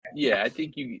Yeah, I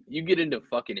think you get into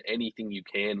fucking anything you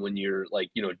can when you're like,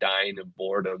 dying of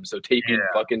boredom. So taping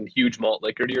fucking huge malt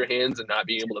liquor to your hands and not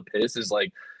being able to piss is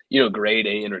like, grade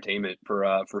A entertainment for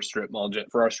for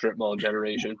our strip mall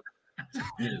generation.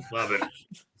 Love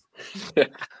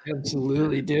it.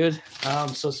 Absolutely, dude.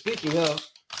 So speaking of,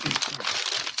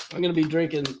 I'm gonna be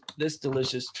drinking this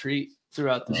delicious treat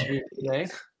throughout the street today.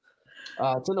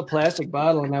 It's in a plastic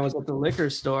bottle, and I was at the liquor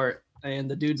store,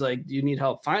 and the dude's like, "Do you need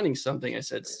help finding something?" I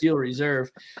said, "Steel Reserve."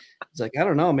 He's like, "I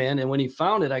don't know, man." And when he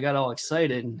found it, I got all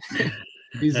excited.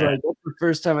 He's like, "That's the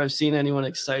first time I've seen anyone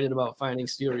excited about finding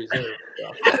Steel Reserve."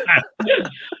 So,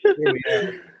 here we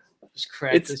are. Just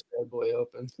crack this bad boy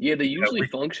open. Yeah, they usually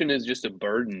function as just a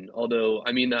burden. Although,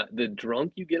 I mean, the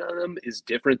drunk you get on them is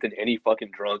different than any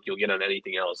fucking drunk you'll get on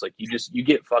anything else. Like you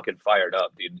get fucking fired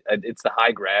up, dude. It's the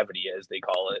high gravity, as they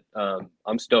call it.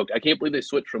 I'm stoked. I can't believe they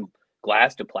switched from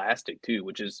glass to plastic too,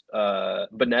 which is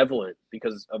benevolent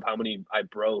because of how many I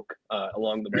broke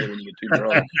along the way when you get too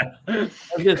drunk. I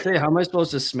was gonna say, how am I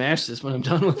supposed to smash this when I'm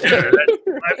done with it?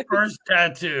 My first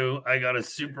tattoo, I got a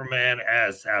Superman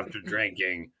S after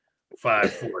drinking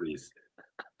 540s.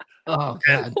 Oh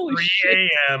God! At 3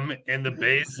 a.m. in the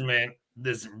basement,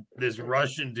 this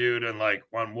Russian dude in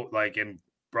in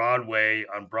Broadway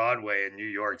in New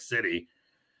York City.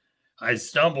 I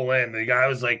stumble in. The guy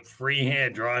was like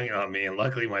freehand drawing on me, and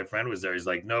luckily my friend was there. He's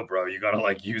like, "No, bro, you gotta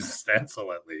like use a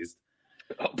stencil at least."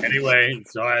 Anyway,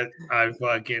 so I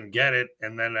fucking get it,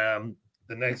 and then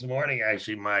the next morning,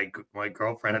 actually, my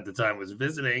girlfriend at the time was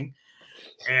visiting.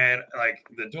 And like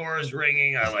the door is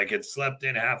ringing. I had slept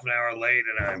in half an hour late,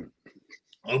 and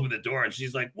I open the door, and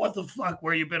she's like, "What the fuck?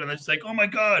 Where you been?" And then she's like, "Oh my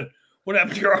God, what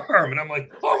happened to your arm?" And I'm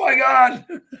like, "Oh my God!"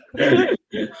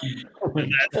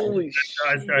 Holy shit!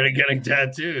 I started getting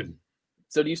tattooed.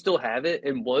 So do you still have it?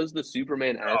 And was the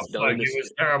Superman S done? It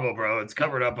was terrible, bro. It's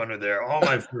covered up under there. All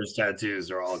my first tattoos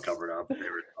are all covered up. They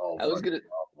were all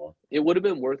awful. It would have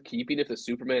been worth keeping if the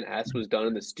Superman S was done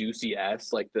in the Stussy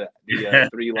S, like the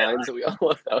three lines that we all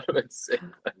left. That would have been sick.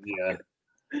 Yeah.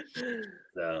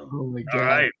 So, oh my God. All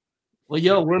right. Well,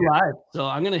 yo, we're live. So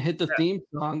I'm going to hit the theme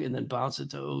song and then bounce it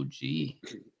to OG.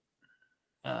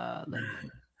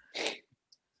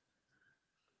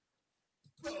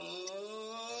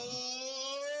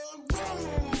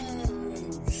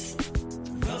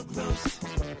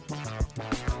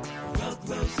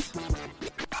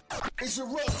 It's a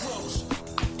RugRoast.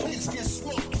 Please get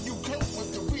smoked. You come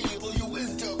with the real or you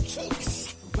end up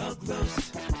chokes.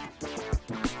 RugRoast.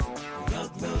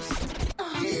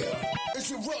 Yeah,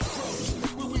 it's a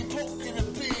RugRoast. Where we poking the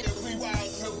beer, we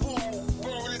riding the bull,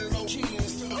 burning the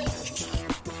cheese to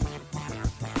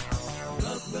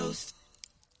RugRoast.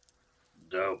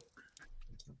 Dope.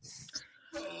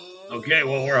 Okay,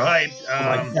 well, we're hyped. Oh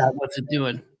my God, what's it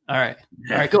doing? All right,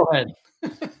 go ahead.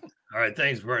 All right,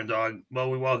 thanks, Burn Dog. Well,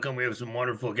 we have some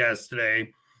wonderful guests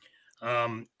today.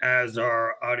 As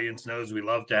our audience knows, we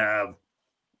love to have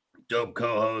dope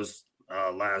co-hosts.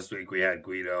 Last week we had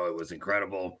Guido. It was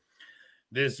incredible.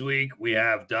 This week we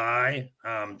have Di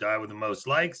with the most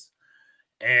likes.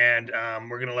 And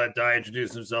we're going to let Di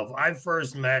introduce himself. I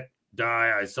first met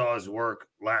Di. I saw his work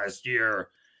last year.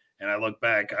 And I look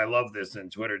back, I love this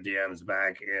in Twitter DMs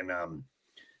back in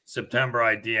September.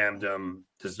 I DM'd him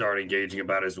to start engaging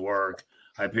about his work.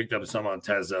 I picked up some on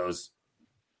Tezos.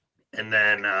 And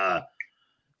then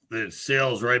the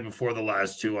sales right before the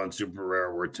last two on Super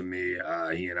Rare were to me.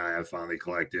 He and I have finally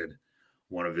collected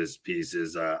one of his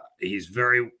pieces. He's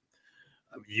very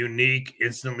unique,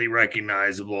 instantly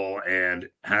recognizable, and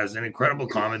has an incredible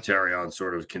commentary on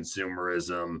sort of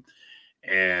consumerism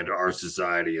and our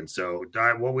society. And so,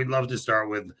 Di, what we'd love to start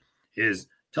with is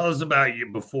tell us about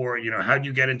you before, how'd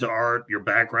you get into art, your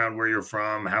background, where you're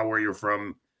from, how where you're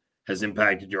from has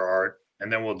impacted your art,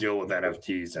 and then we'll deal with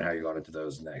NFTs and how you got into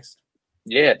those next.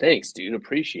 Yeah, thanks, dude.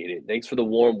 Appreciate it. Thanks for the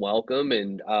warm welcome.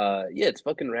 And yeah, it's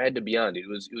fucking rad to be on, dude. It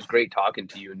was great talking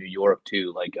to you in New York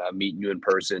too, like meeting you in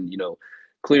person,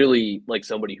 clearly like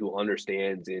somebody who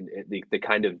understands in the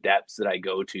kind of depths that I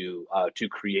go to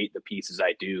create the pieces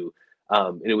I do.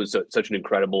 And it was such an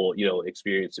incredible,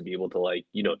 experience to be able to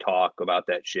talk about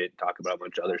that shit, talk about a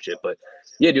bunch of other shit. But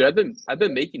yeah, dude, I've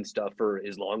been making stuff for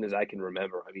as long as I can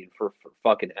remember. I mean, for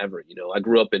fucking ever. I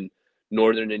grew up in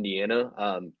northern Indiana.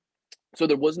 So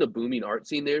there wasn't a booming art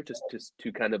scene there,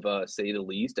 to kind of say the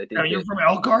least. I think. Are you from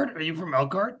Elkhart? Are you from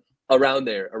Elkhart? Around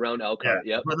there, around Elkhart.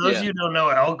 Yeah. Yep. For those of you who don't know,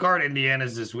 Elkhart, Indiana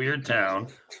is this weird town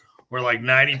where like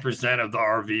 90% of the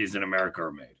RVs in America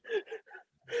are made.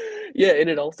 Yeah, and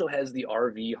it also has the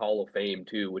RV Hall of Fame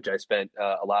too, which I spent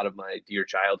a lot of my dear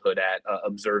childhood at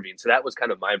observing. So that was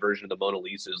kind of my version of the Mona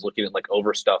Lisa, is looking at like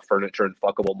overstuffed furniture and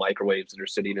fuckable microwaves that are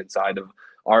sitting inside of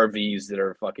RVs that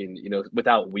are fucking,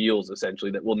 without wheels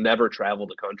essentially, that will never travel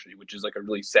the country, which is like a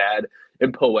really sad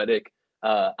and poetic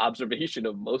observation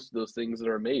of most of those things that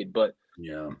are made. But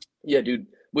Yeah. yeah, dude,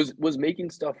 was making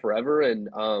stuff forever, and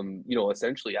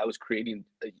essentially I was creating,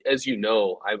 as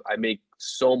I make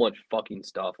so much fucking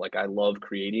stuff. Like I love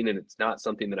creating, and it's not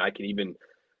something that I can even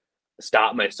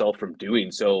stop myself from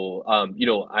doing. So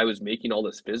I was making all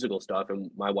this physical stuff,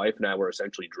 and my wife and I were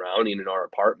essentially drowning in our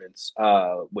apartments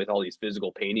with all these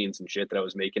physical paintings and shit that I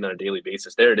was making on a daily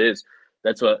basis. There it is.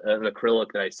 That's an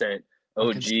acrylic that I sent Fucking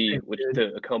OG, sick, which dude.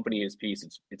 to accompany his piece.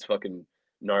 It's fucking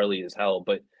gnarly as hell.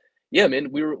 But yeah,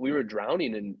 man, we were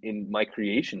drowning in my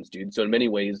creations, dude. So in many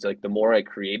ways, like the more I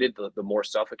created, the more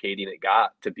suffocating it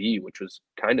got to be, which was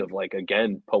kind of like,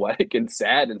 again, poetic and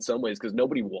sad in some ways, because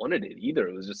nobody wanted it either.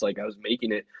 It was just like I was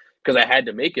making it because I had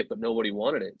to make it, but nobody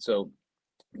wanted it. So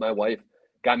my wife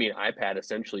got me an iPad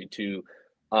essentially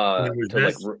When was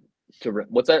like this?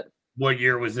 what's that? What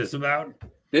year was this about?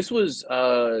 This was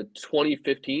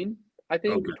 2015, I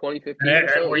think, Okay. 2015 or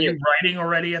so. Were Yeah. you writing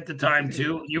already at the time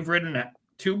too? You've written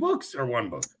 2 books or 1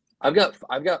 book? I've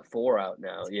got 4 out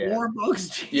now. Yeah. 4 books?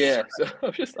 Jeez. Yeah. So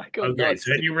I'm just like, go Okay, nuts.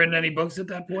 so had you written any books at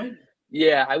that point?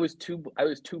 Yeah, I was two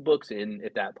books in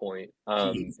at that point.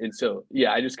 Jeez. And so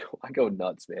yeah, I go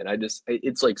nuts, man.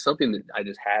 It's like something that I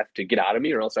just have to get out of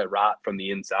me, or else I rot from the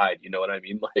inside. You know what I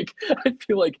mean? Like I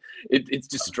feel like it's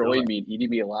destroying me and eating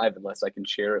me alive unless I can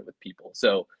share it with people.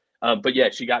 So but yeah,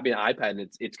 she got me an iPad, and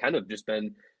it's kind of just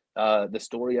been the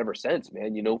story ever since,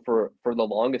 man. For the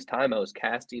longest time I was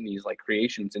casting these like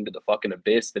creations into the fucking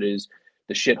abyss that is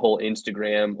the shithole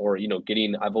Instagram, or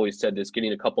I've always said this,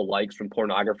 getting a couple likes from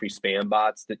pornography spam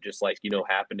bots that just like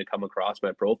happen to come across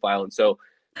my profile. And so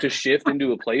to shift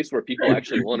into a place where people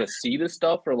actually want to see this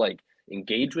stuff, or like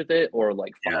engage with it, or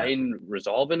like Yeah. find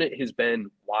resolve in it, has been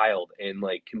wild and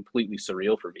like completely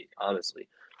surreal for me, honestly.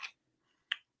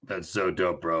 That's so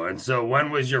dope, bro. And so when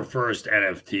was your first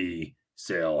NFT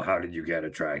sale? How did you get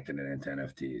attracted into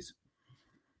NFTs?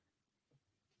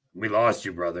 We lost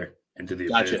you, brother, into the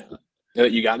abyss. Gotcha.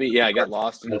 You got me. Yeah, I got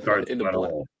lost in the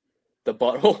butthole. the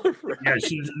butthole. Right.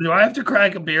 Yeah, do I have to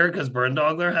crack a beer because Burn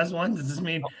Dogler has one? Does this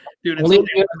mean, dude? It's Only only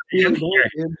if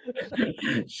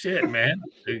you- shit, man.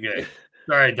 Okay,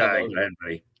 sorry, Di. Go ahead,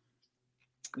 buddy.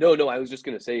 No, I was just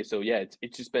gonna say. So yeah,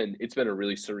 it's been a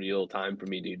really surreal time for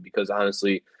me, dude. Because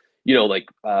honestly,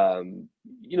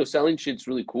 selling shit's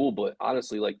really cool, but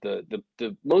honestly, like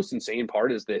the most insane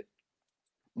part is that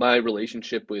my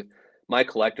relationship with my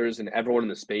collectors and everyone in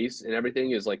the space and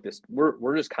everything is like this.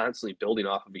 We're just constantly building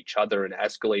off of each other and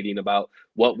escalating about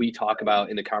what we talk about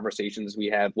in the conversations we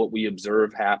have, what we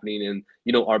observe happening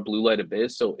in our blue light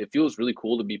abyss. So it feels really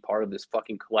cool to be part of this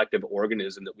fucking collective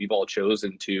organism that we've all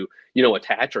chosen to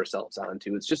attach ourselves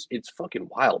onto. It's fucking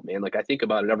wild, man. Like I think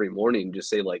about it every morning and just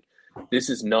say like, this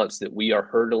is nuts that we are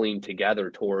hurtling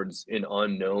together towards an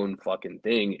unknown fucking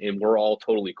thing, and we're all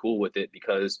totally cool with it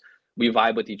because we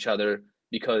vibe with each other,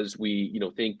 because we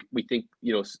think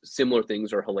similar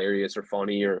things are hilarious or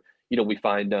funny, or we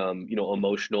find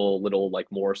emotional little like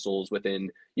morsels within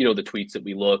the tweets that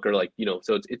we look, or like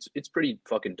so it's pretty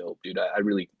fucking dope, dude. I'm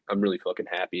really fucking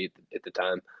happy at the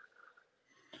time.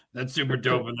 That's super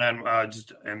dope. And then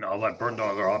and I'll let Burn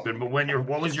Dogger hop in. But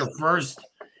what was your first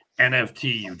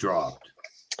NFT you dropped?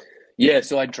 Yeah,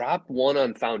 so I dropped one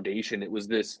on Foundation. It was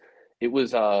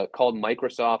called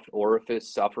Microsoft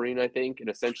Orifice Suffering, I think, and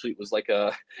essentially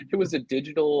it was a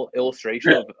digital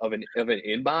illustration of an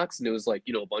inbox, and it was like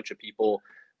a bunch of people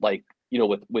like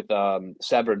with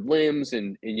severed limbs,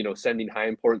 and sending high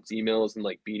importance emails and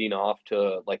like beating off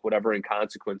to like whatever in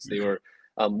consequence they were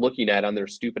looking at on their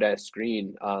stupid ass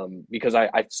screen, because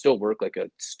I still work like a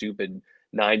stupid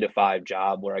 9 to 5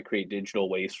 job where I create digital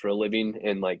waste for a living,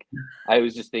 and like I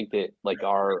always just think that like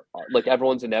like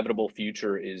everyone's inevitable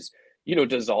future is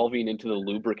dissolving into the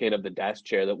lubricant of the desk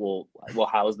chair that will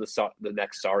house the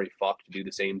next sorry fuck to do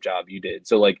the same job you did.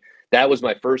 So like that was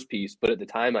my first piece, but at the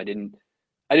time I didn't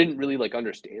really like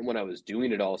understand what I was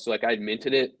doing at all. So like I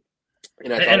minted it,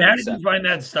 and I thought, and how did you find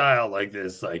that style, like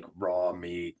this, like raw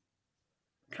meat?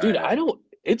 Dude,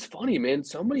 it's funny, man.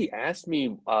 Somebody asked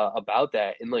me about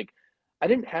that, and like I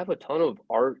didn't have a ton of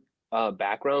art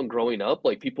background growing up.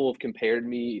 Like people have compared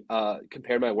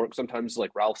my work sometimes to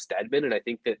like Ralph Steadman, and I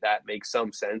think that makes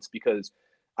some sense because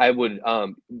I would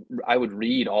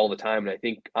read all the time, and I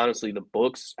think honestly the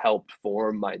books helped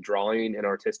form my drawing and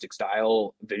artistic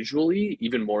style visually,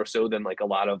 even more so than like a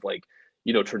lot of like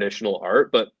traditional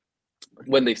art. But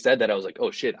when they said that, I was like,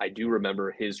 oh shit, I do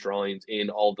remember his drawings in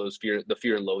all those the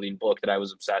Fear and Loathing book that I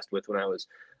was obsessed with when I was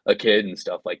a kid and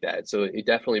stuff like that. So it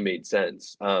definitely made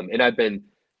sense. And I've been,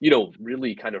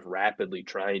 really kind of rapidly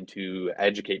trying to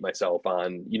educate myself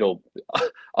on,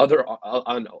 other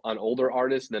on older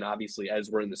artists. And then obviously as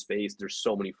we're in the space, there's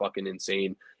so many fucking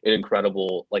insane and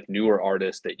incredible like newer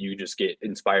artists that you just get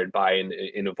inspired by and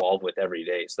evolve with every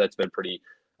day. So that's been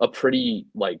a pretty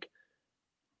like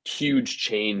huge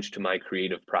change to my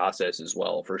creative process as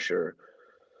well, for sure.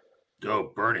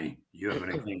 Dope. Bernie, you have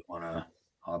anything you want to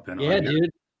hop in Yeah, on here? dude.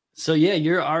 So yeah,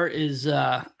 your art is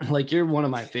like you're one of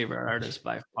my favorite artists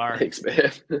by far. Thanks, man.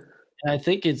 And I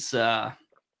think it's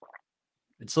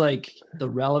like the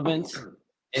relevance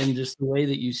and just the way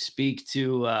that you speak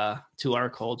to our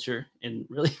culture and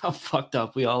really how fucked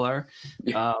up we all are.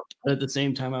 But at the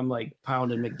same time, I'm like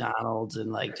pounding McDonald's and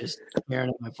like just staring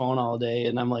at my phone all day,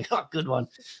 and I'm like, oh, good one.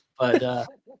 But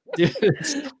dude,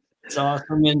 it's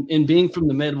awesome. And being from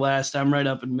the Midwest, I'm right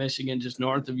up in Michigan, just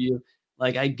north of you.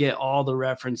 Like I get all the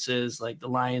references, like the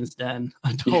Lion's Den,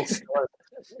 adult store.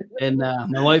 And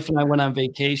my wife and I went on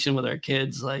vacation with our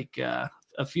kids like a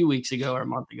few weeks ago or a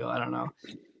month ago, I don't know.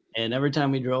 And every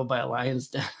time we drove by a Lion's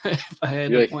Den, I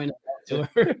had to point it out to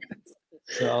her.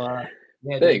 So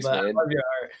yeah, thanks, dude, man. I love your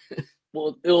art.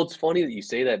 Well, it's funny that you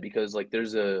say that because like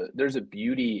there's a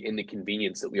beauty in the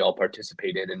convenience that we all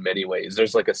participate in many ways.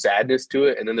 There's like a sadness to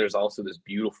it, and then there's also this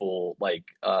beautiful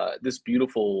this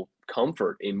beautiful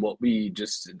comfort in what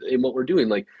we're doing.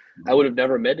 Like I would have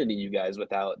never met any of you guys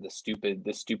without this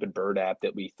stupid bird app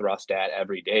that we thrust at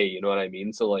every day. You know what I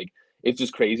mean? So like it's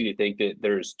just crazy to think that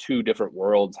there's two different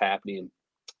worlds happening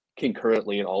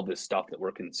concurrently in all this stuff that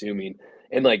we're consuming.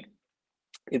 And like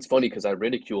it's funny because I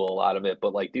ridicule a lot of it,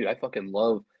 but like, dude, I fucking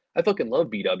love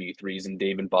BW3s and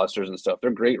Dave and Buster's and stuff.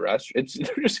 They're great restaurants.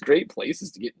 They're just great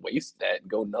places to get wasted at and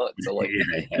go nuts. So like,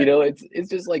 it's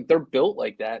just like they're built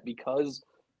like that because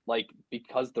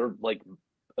they're like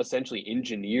essentially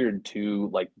engineered to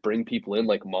like bring people in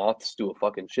like moths to a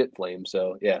fucking shit flame.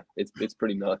 So yeah, it's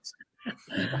pretty nuts.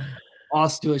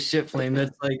 Moths to a shit flame.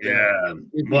 That's like yeah.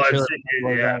 Well, I've seen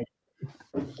it, yeah.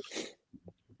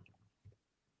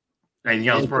 Anything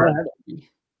else, Bert?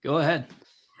 Go ahead.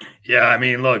 Yeah, I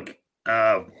mean, look,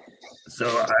 so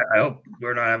I hope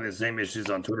we're not having the same issues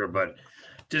on Twitter, but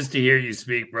just to hear you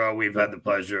speak, bro, we've had the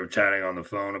pleasure of chatting on the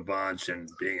phone a bunch and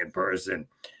being in person.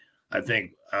 I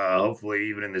think hopefully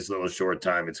even in this little short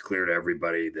time, it's clear to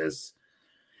everybody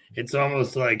it's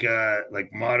almost like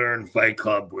modern Fight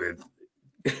Club with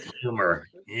humor,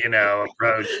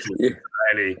 approach to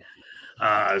society.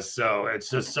 So it's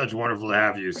just such wonderful to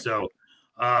have you. So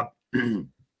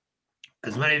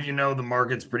as many of you know, the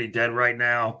market's pretty dead right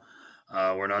now.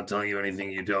 We're not telling you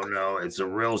anything you don't know. It's a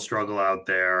real struggle out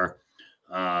there.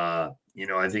 I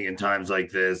think in times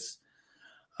like this,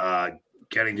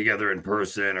 getting together in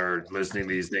person or listening to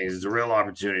these things is a real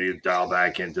opportunity to dial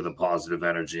back into the positive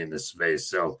energy in this space.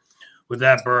 So with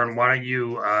that, Bern, why don't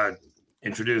you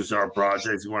introduce our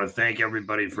projects? We want to thank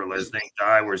everybody for listening.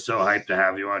 Di, we're so hyped to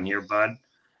have you on here, bud,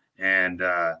 and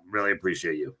really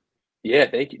appreciate you. Yeah,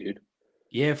 thank you, dude.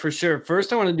 Yeah, for sure.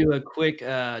 First, I want to do a quick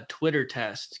Twitter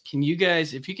test. Can you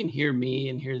guys, if you can hear me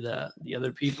and hear the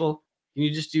other people, can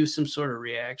you just do some sort of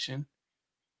reaction?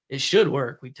 It should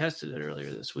work. We tested it earlier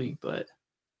this week, but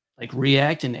like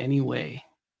react in any way.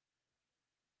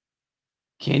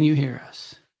 Can you hear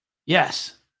us?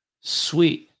 Yes.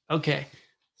 Sweet. Okay.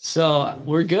 So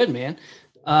we're good, man.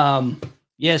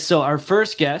 Yeah, so our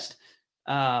first guest,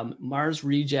 Mars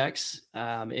Rejects.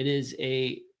 It is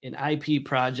an IP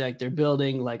project. They're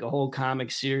building like a whole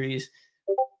comic series.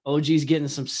 OG's getting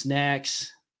some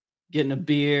snacks, getting a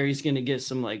beer. He's going to get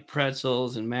some like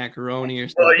pretzels and macaroni or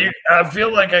something. Well, I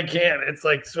feel like I can't. It's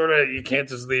like sort of, you can't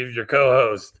just leave your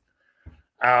co-host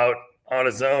out on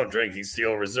his own drinking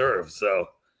Steel Reserve. So,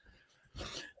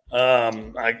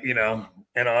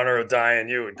 in honor of Di and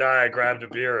you, I grabbed a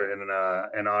beer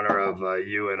in honor of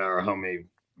you and our homie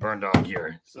Burn Dog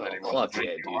here. So fuck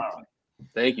yeah, dude.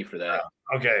 Thank you for that.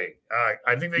 Okay.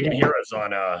 I think they can hear us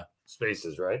on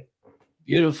Spaces, right?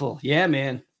 Beautiful. Yeah,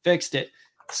 man. Fixed it.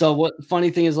 So what the funny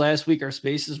thing is, last week our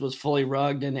Spaces was fully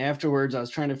rugged, and afterwards I was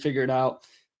trying to figure it out,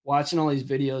 watching all these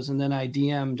videos, and then I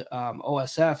DM'd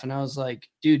OSF, and I was like,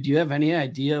 dude, do you have any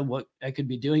idea what I could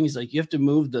be doing? He's like, you have to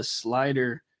move the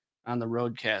slider on the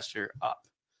Roadcaster up.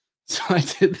 So I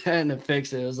did that and it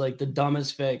fixed it. It was like the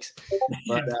dumbest fix.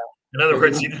 But, in other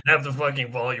words, you didn't have the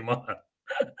fucking volume on.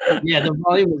 Yeah, the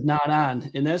volume was not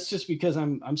on, and that's just because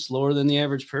I'm slower than the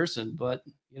average person. But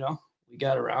we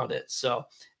got around it. So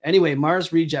anyway,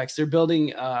 Mars Rejects. They're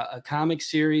building a comic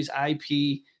series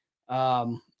IP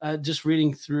Just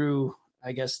reading through,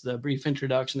 I guess, the brief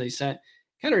introduction they sent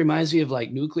kind of reminds me of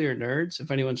like Nuclear Nerds.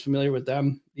 If anyone's familiar with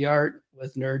them, the art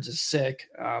with Nerds is sick.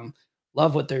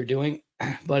 Love what they're doing,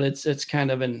 but it's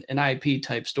kind of an IP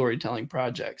type storytelling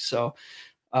project. So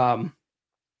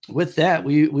with that,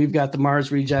 we've got the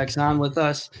Mars Rejects on with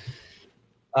us.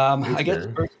 Thanks, I guess man.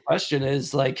 the first question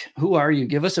is like, who are you?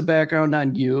 Give us a background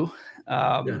on you.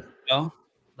 Yeah. You know,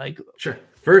 like Sure.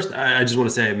 First, I just want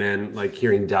to say, man, like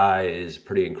hearing Dai is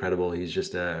pretty incredible. He's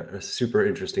just a super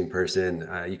interesting person.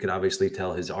 You can obviously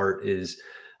tell his art is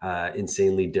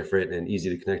insanely different and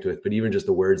easy to connect with, but even just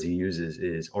the words he uses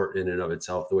is art in and of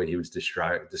itself, the way he was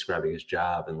describing his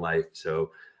job and life.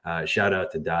 So shout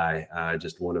out to Dai,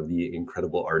 just one of the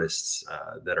incredible artists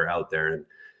that are out there. And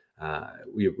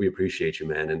we appreciate you,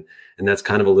 man. And that's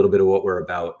kind of a little bit of what we're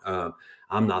about.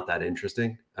 I'm not that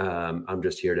interesting. I'm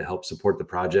just here to help support the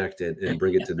project and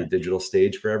bring it to the digital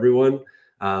stage for everyone.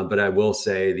 But I will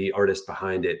say the artist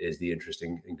behind it is the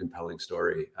interesting and compelling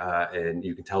story. And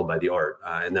you can tell by the art.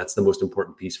 And that's the most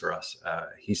important piece for us.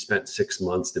 He spent 6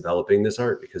 months developing this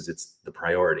art because it's the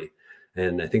priority.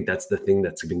 And I think that's the thing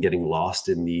that's been getting lost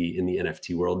in the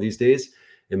NFT world these days.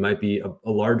 It might be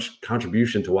a large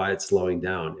contribution to why it's slowing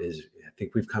down is I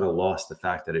think we've kind of lost the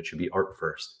fact that it should be art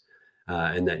first.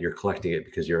 And that you're collecting it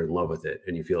because you're in love with it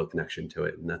and you feel a connection to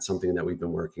it. And that's something that we've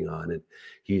been working on. And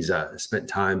he's spent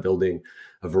time building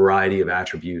a variety of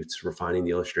attributes, refining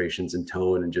the illustrations and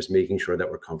tone, and just making sure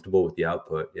that we're comfortable with the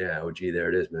output. Yeah, oh, gee, there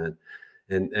it is, man.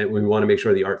 And we want to make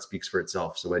sure the art speaks for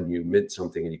itself. So when you mint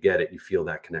something and you get it, you feel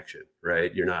that connection,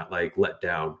 right? You're not like let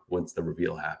down once the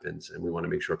reveal happens. And we want to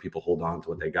make sure people hold on to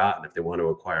what they got. And if they want to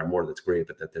acquire more, that's great,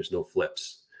 but that there's no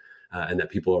flips. And that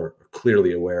people are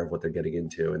clearly aware of what they're getting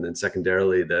into. And then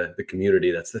secondarily, the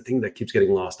community, that's the thing that keeps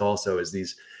getting lost also is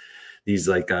these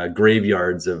like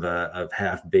graveyards of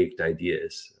half-baked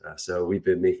ideas. So we've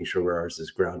been making sure ours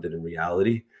is grounded in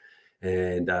reality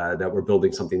and that we're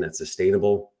building something that's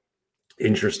sustainable,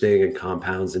 interesting, and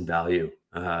compounds in value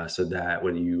so that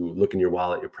when you look in your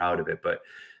wallet, you're proud of it. But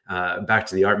back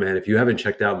to the art, man, if you haven't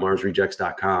checked out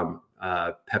marsrejects.com,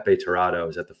 Pepe Tirado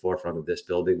is at the forefront of this,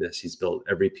 building this. He's built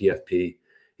every PFP.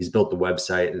 He's built the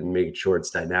website and making sure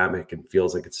it's dynamic and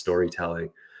feels like it's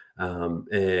storytelling. And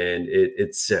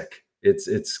it's sick.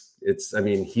 It's. I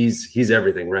mean, he's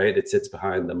everything, right? It sits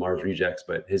behind the Mars Rejects,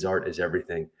 but his art is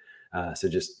everything. So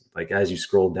just like as you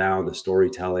scroll down, the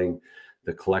storytelling,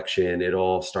 the collection, it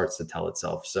all starts to tell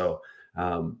itself. So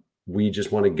we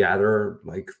just want to gather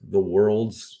like the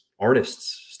world's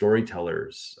artists,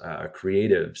 storytellers,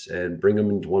 creatives, and bring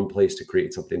them into one place to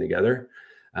create something together,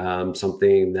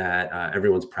 something that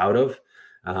everyone's proud of,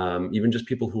 even just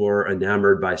people who are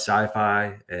enamored by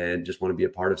sci-fi and just want to be a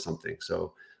part of something.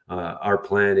 So our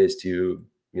plan is to,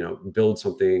 build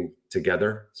something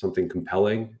together, something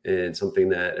compelling, and something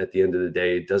that at the end of the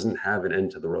day doesn't have an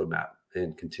end to the roadmap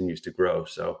and continues to grow.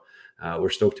 So we're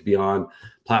stoked to be on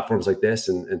platforms like this,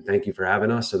 and thank you for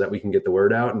having us so that we can get the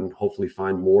word out and hopefully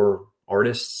find more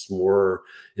artists, more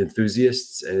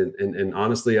enthusiasts. And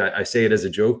honestly, I say it as a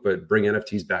joke, but bring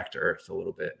NFTs back to earth a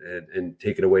little bit and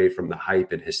take it away from the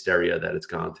hype and hysteria that it's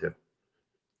gone to.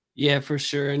 Yeah, for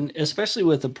sure. And especially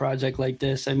with a project like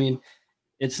this, I mean,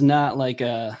 it's not like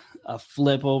a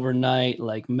flip overnight,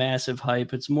 like massive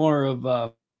hype. It's more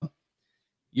of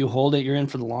you hold it, you're in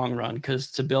for the long run,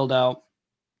 because to build out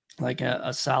like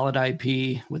a solid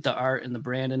IP with the art and the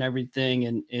brand and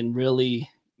everything and really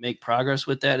make progress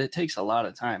with that, it takes a lot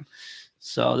of time.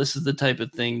 So this is the type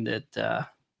of thing that,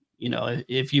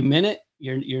 if you mint it,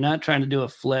 you're not trying to do a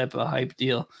flip, a hype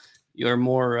deal. You're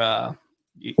more,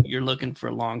 you're looking for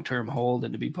a long-term hold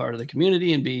and to be part of the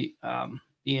community and be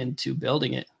into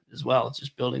building it as well. It's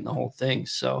just building the whole thing.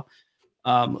 So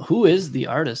who is the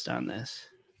artist on this?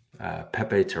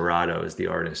 Pepe Tirado is the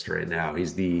artist right now.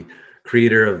 He's the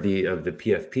creator of the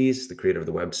PFPs, the creator of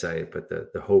the website. But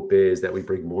the hope is that we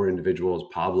bring more individuals.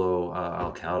 Pablo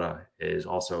Alcalda is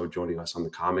also joining us on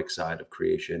the comic side of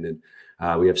creation.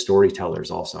 And we have storytellers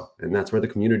also. And that's where the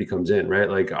community comes in, right?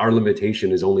 Like our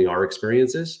limitation is only our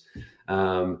experiences.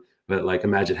 But like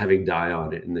imagine having Dai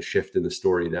on it and the shift in the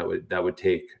story that would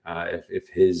take if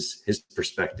his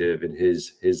perspective and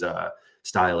his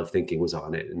style of thinking was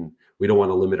on it. And we don't want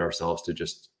to limit ourselves to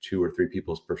just 2 or 3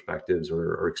 people's perspectives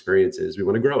or experiences. We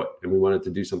want to grow it, and we want it to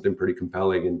do something pretty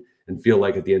compelling and feel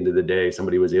like at the end of the day,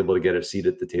 somebody was able to get a seat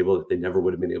at the table that they never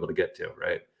would have been able to get to,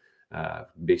 right?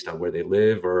 Based on where they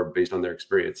live or based on their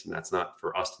experience. And that's not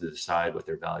for us to decide what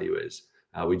their value is.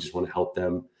 We just want to help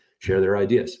them share their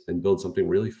ideas and build something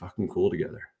really fucking cool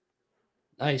together.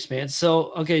 Nice, man.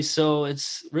 So, okay, so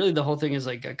it's really the whole thing is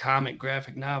like a comic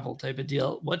graphic novel type of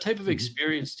deal. What type of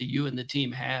experience do you and the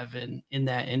team have in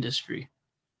that industry?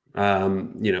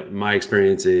 My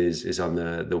experience is on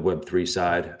the Web3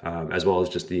 side, as well as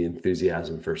just the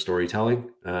enthusiasm for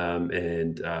storytelling,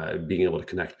 and being able to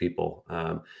connect people.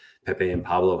 Pepe and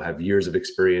Pablo have years of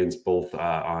experience both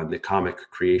on the comic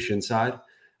creation side,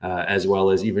 as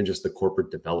well as even just the corporate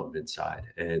development side.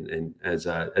 And as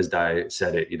Di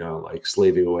said it, like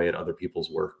slaving away at other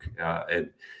people's work, and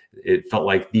it felt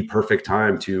like the perfect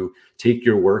time to take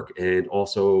your work and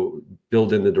also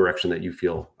build in the direction that you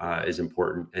feel is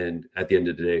important. And at the end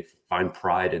of the day, find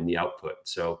pride in the output.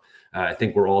 So I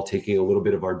think we're all taking a little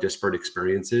bit of our disparate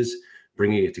experiences,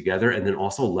 bringing it together, and then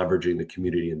also leveraging the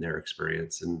community and their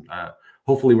experience. And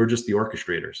hopefully we're just the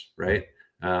orchestrators, right?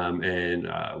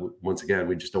 Once again,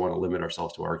 we just don't want to limit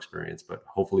ourselves to our experience, but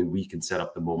hopefully we can set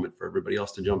up the moment for everybody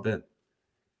else to jump in.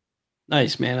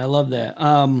 Nice, man. I love that.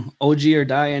 OG or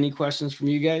Die, any questions from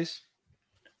you guys?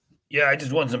 Yeah, I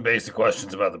just want some basic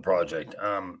questions about the project.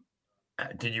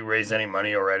 Did you raise any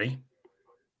money already?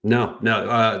 No.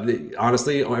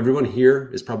 Honestly, everyone here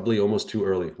is probably almost too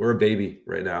early. We're a baby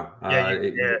right now.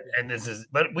 And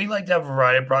but we like to have a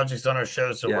variety of projects on our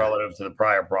show. So Yeah. relative to the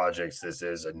prior projects, this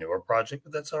is a newer project,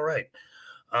 but that's all right.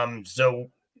 So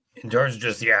in terms of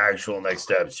just the actual next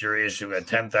steps, you're issuing a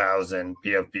 10,000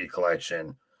 PFP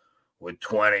collection with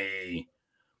 20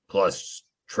 plus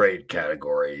trade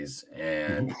categories,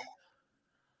 and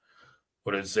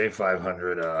what did it say?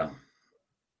 500.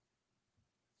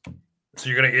 So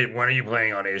you're gonna get. When are you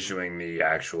planning on issuing the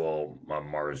actual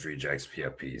Mars Rejects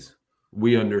PFPs?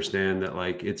 We understand that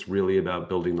like it's really about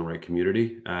building the right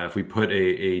community. If we put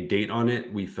a date on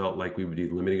it, we felt like we would be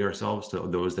limiting ourselves to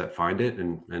those that find it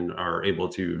and are able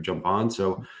to jump on.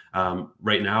 So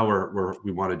right now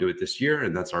we want to do it this year,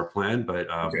 and that's our plan. But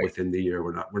within the year,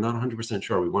 we're not 100%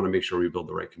 sure. We want to make sure we build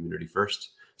the right community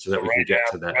first, so that we can get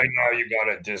to that. Right now, you got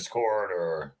a Discord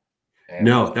or.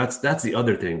 No, that's the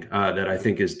other thing that I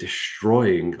think is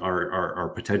destroying our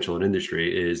potential in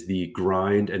industry is the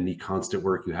grind and the constant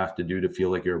work you have to do to feel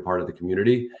like you're a part of the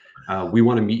community. We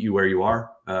want to meet you where you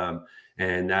are,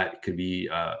 and that could be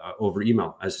over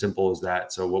email, as simple as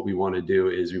that. So what we want to do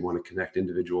is we want to connect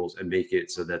individuals and make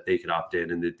it so that they can opt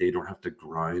in and that they don't have to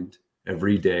grind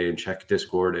every day and check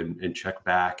Discord and check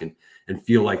back and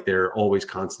feel like they're always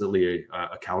constantly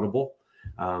accountable.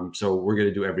 So we're going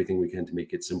to do everything we can to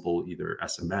make it simple, either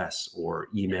SMS or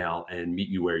email, and meet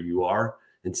you where you are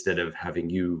instead of having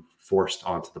you forced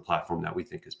onto the platform that we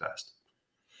think is best.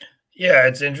 Yeah,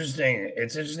 it's interesting.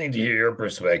 It's interesting to hear your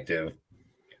perspective.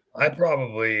 I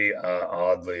probably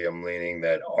oddly am leaning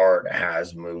that art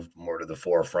has moved more to the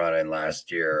forefront, and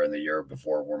last year and the year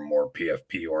before were more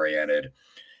PFP oriented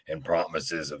and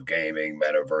promises of gaming,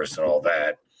 metaverse, and all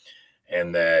that.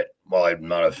 And that while I'm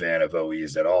not a fan of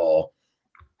OEs at all,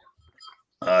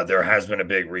 there has been a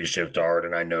big reshift to art,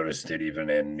 and I noticed it even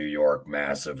in New York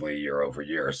massively year over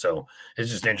year. So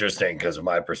it's just interesting because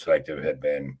my perspective had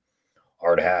been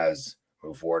art has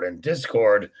moved forward. And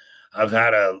Discord, I've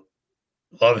had a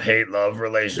love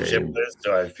relationship with it,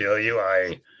 so I feel you.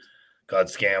 I got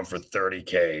scammed for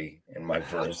 $30K in my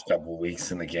first couple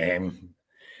weeks in the game,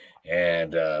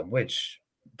 and which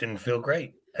didn't feel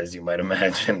great, as you might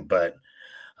imagine. But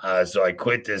so I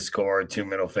quit Discord, 2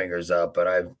 middle fingers up. But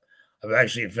I've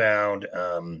actually found,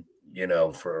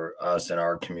 for us in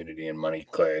our community and Money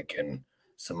Click and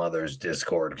some others,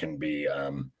 Discord can be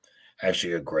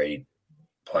actually a great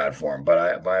platform. But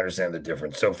I understand the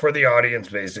difference. So for the audience,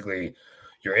 basically,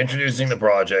 you're introducing the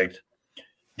project.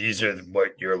 These are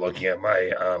what you're looking at.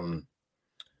 I'd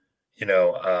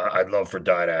love for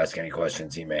Di to ask any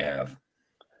questions he may have.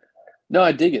 No,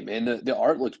 I dig it, man. The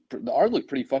art looked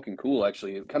pretty fucking cool,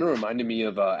 actually. It kind of reminded me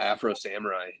of Afro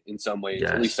Samurai in some ways,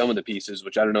 Yes. At least some of the pieces,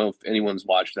 which I don't know if anyone's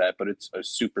watched that, but it's a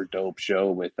super dope show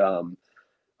with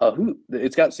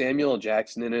it's got Samuel L.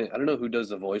 Jackson in it. I don't know who does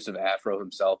the voice of Afro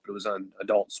himself, but it was on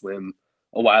Adult Swim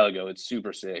a while ago. It's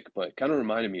super sick, but kind of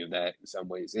reminded me of that in some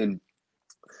ways. And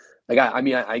like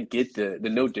I get the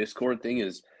no Discord thing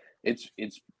is it's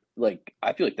like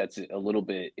I feel like that's a little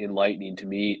bit enlightening to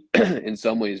me in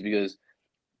some ways because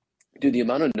dude, the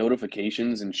amount of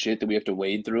notifications and shit that we have to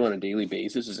wade through on a daily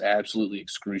basis is absolutely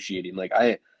excruciating. Like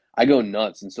I go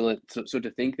nuts, and so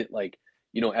to think that like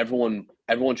everyone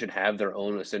should have their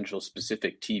own essential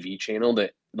specific TV channel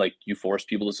that like you force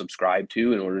people to subscribe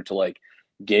to in order to like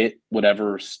get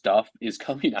whatever stuff is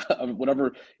coming out of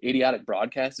whatever idiotic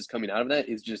broadcast is coming out of that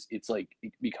is just it's like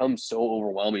it becomes so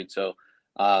overwhelming. So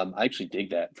I actually dig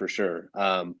that for sure.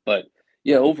 But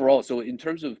yeah, overall, so in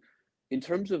terms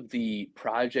of the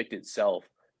project itself,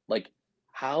 like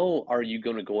how are you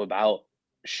going to go about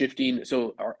shifting?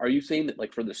 So are you saying that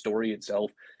like for the story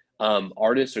itself,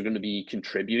 artists are going to be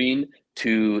contributing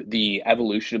to the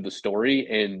evolution of the story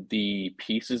and the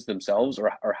pieces themselves,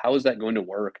 or how is that going to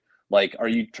work? Like, are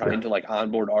you Yeah. trying to like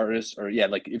onboard artists, or yeah,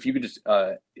 like if you could just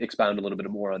expound a little bit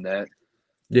more on that.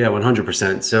 Yeah,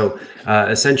 100%. So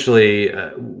essentially,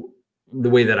 the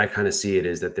way that I kind of see it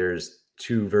is that there's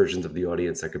two versions of the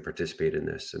audience that could participate in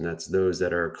this, and that's those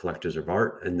that are collectors of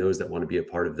art and those that want to be a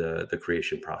part of the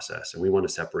creation process. And we want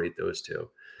to separate those two.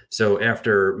 So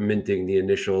after minting the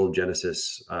initial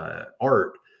Genesis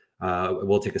art,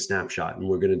 we'll take a snapshot and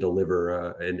we're going to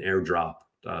deliver an airdrop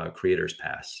creator's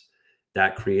pass.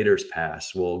 That creator's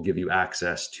pass will give you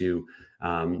access to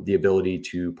the ability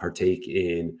to partake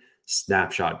in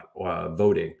snapshot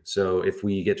voting. So if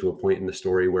we get to a point in the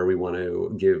story where we want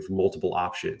to give multiple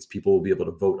options, people will be able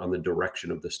to vote on the direction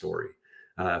of the story.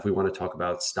 If we want to talk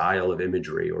about style of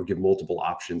imagery or give multiple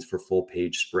options for full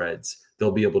page spreads,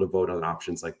 they'll be able to vote on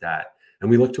options like that. And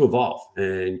we look to evolve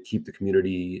and keep the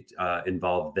community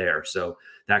involved there. So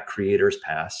that creator's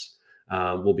pass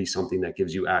will be something that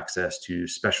gives you access to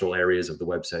special areas of the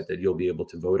website that you'll be able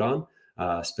to vote on,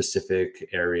 specific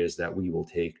areas that we will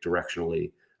take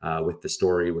directionally with the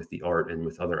story, with the art, and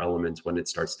with other elements when it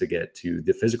starts to get to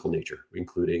the physical nature,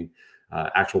 including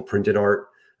actual printed art,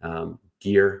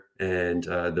 gear, and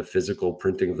the physical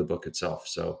printing of the book itself.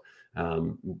 So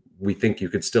we think you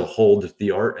could still hold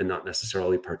the art and not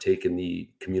necessarily partake in the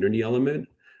community element.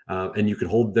 And you could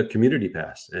hold the community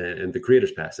pass and the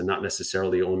creator's pass and not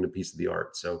necessarily own a piece of the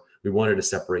art. So we wanted to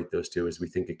separate those two as we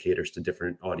think it caters to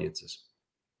different audiences.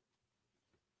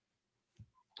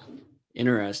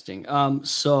 Interesting.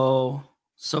 So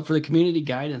for the community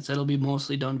guidance, that'll be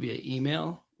mostly done via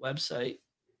email, website.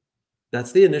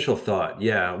 That's the initial thought.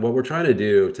 Yeah, what we're trying to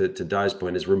do, to Dai's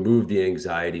point, is remove the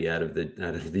anxiety out of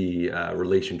the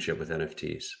relationship with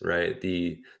NFTs. Right,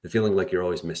 the feeling like you're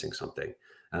always missing something.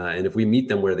 And if we meet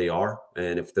them where they are,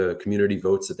 and if the community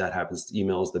votes that happens,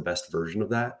 email is the best version of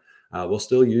that. We'll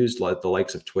still use the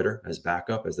likes of Twitter as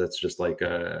backup, as that's just like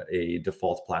a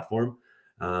default platform.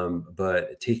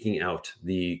 But taking out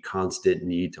the constant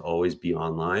need to always be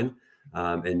online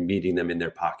and meeting them in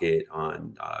their pocket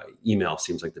on email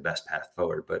seems like the best path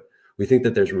forward. But we think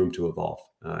that there's room to evolve.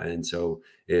 And so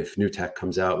if new tech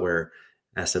comes out where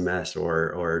SMS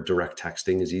or direct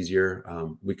texting is easier,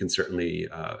 we can certainly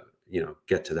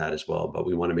get to that as well. But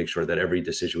we want to make sure that every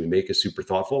decision we make is super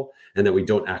thoughtful and that we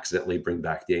don't accidentally bring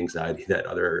back the anxiety that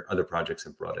other projects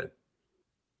have brought in.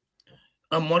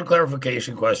 One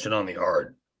clarification question on the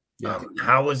art. Yeah.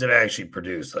 How was it actually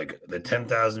produced? Like the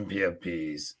 10,000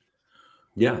 PFPs?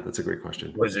 Yeah, that's a great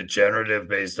question. Was it generative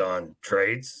based on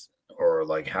traits, or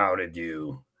like how did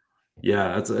you?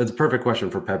 Yeah, that's a perfect question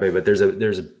for Pepe. But there's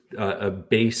a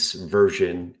base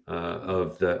version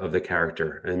of the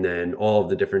character, and then all of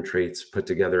the different traits put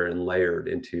together and layered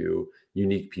into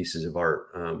unique pieces of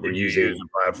art. Did you use a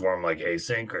platform like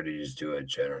Async, or did you just do it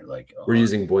general? We're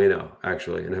using Bueno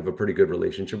actually, and have a pretty good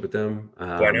relationship with them.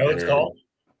 Bueno, it's called.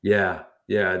 Yeah,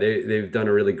 they've done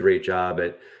a really great job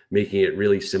at making it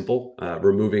really simple,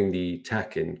 removing the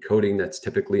tech and coding that's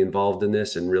typically involved in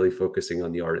this, and really focusing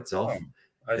on the art itself.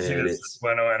 I see this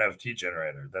Bueno NFT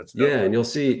generator. That's dope. Yeah, and you'll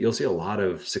see a lot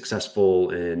of successful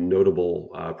and notable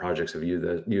projects have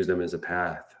used them as a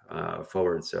path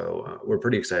forward. So we're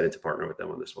pretty excited to partner with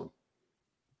them on this one.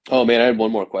 Oh man, I had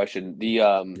one more question.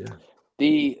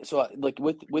 So like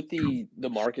with the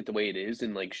market the way it is,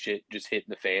 and like shit just hitting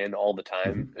the fan all the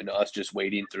time, and us just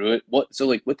wading through it. So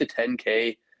like with the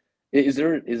 10K, is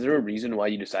there a reason why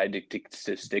you decided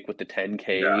to stick with the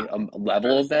 10K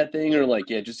level of that thing, or like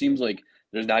it just seems like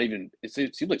there's not even it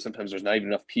seems like sometimes there's not even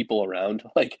enough people around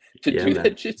to do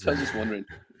that shit. So I was just wondering.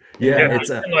 Yeah, it's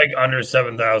like under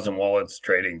 7,000 wallets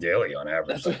trading daily on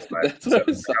average. That's what I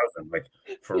was like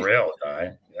for real,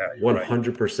 guy. Yeah,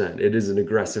 100%. It is an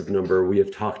aggressive number. We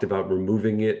have talked about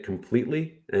removing it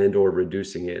completely and or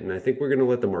reducing it, and I think we're going to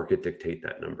let the market dictate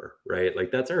that number, right?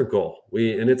 Like that's our goal.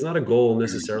 And it's not a goal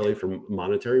necessarily for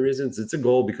monetary reasons. It's a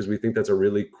goal because we think that's a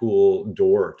really cool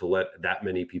door to let that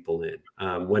many people in.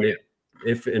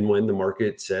 If and when the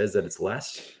market says that it's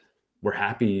less, we're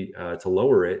happy to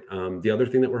lower it. The other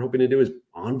thing that we're hoping to do is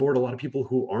onboard a lot of people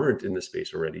who aren't in the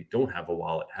space already, don't have a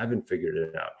wallet, haven't figured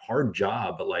it out. Hard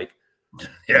job, but like,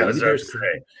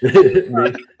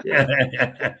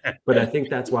 But I think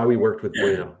that's why we worked with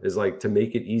Bueno, is like to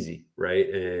make it easy, right?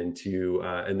 And to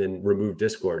and then remove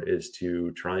Discord is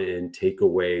to try and take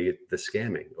away the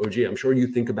scamming. OG, I'm sure you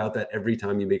think about that every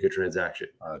time you make a transaction,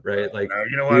 right? Like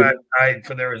you know what?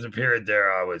 There was a period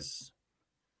there I was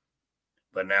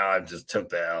but now I just took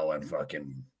the L and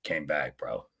fucking came back,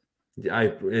 bro. I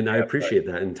appreciate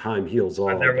that. And time heals all.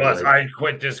 I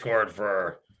quit Discord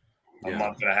for a Yeah.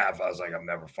 month and a half. I was like, I'm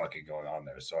never fucking going on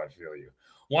there. So I feel you.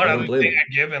 I One don't other blame thing him.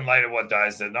 I give in light of what Di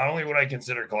said, not only would I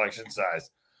consider collection size,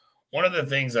 one of the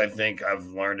things I think I've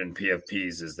learned in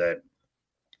PFPs is that,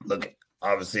 look,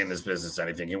 obviously in this business,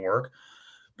 anything can work,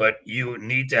 but you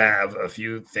need to have a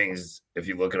few things if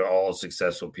you look at all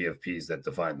successful PFPs that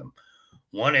define them.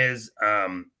 One is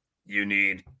you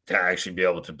need to actually be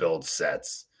able to build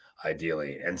sets,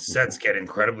 ideally. And sets get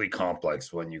incredibly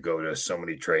complex when you go to so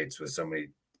many traits with so many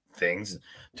things.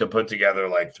 To put together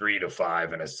like 3 to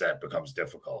 5 in a set becomes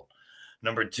difficult.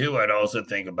 Number two, I'd also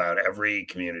think about every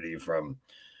community from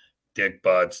dick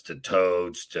butts to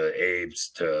toads to apes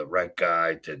to wreck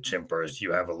guy to chimpers.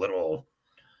 You have a little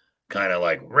kind of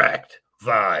like wrecked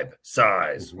vibe,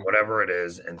 size, whatever it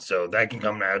is. And so that can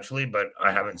come naturally, but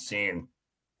I haven't seen,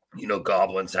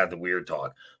 goblins had the weird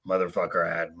talk. Motherfucker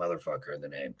had motherfucker in the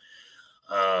name.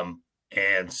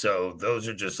 And so those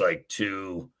are just like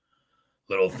two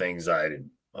little things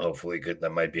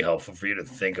that might be helpful for you to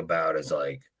think about as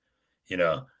like,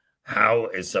 how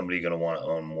is somebody going to want to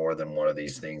own more than one of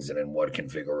these things and in what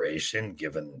configuration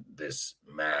given this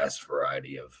mass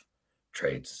variety of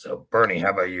traits? So Bernie, how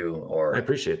about you? I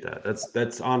appreciate that.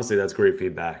 That's honestly, that's great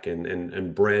feedback.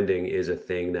 And branding is a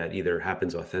thing that either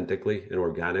happens authentically and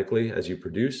organically as you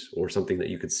produce, or something that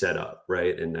you could set up,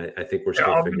 right? And I think we're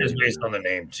still often figuring is based on the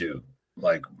name too,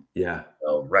 like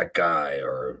wreck guy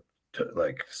or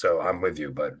like. So I'm with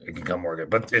you, but it can come more good.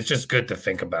 But it's just good to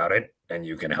think about it, and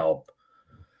you can help.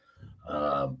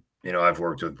 I've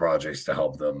worked with projects to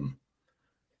help them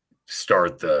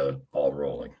start the ball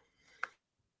rolling.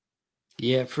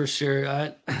 Yeah, for sure.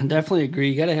 I definitely agree.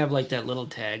 You got to have like that little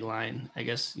tagline. I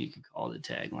guess you could call it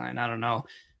a tagline. I don't know,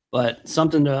 but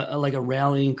something to like a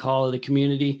rallying call of the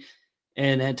community.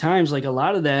 And at times, like a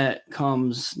lot of that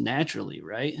comes naturally,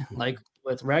 right? Like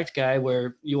with Wrecked Guy,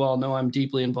 where you all know I'm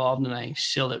deeply involved and I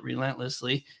shill it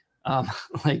relentlessly.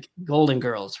 Like Golden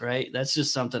Girls, right? That's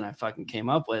just something I fucking came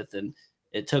up with, and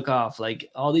it took off. Like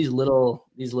all these little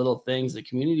things, the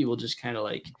community will just kind of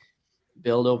like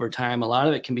build over time. A lot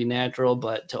of it can be natural,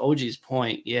 but to OG's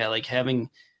point, yeah, like having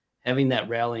that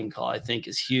rallying call, I think,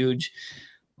 is huge.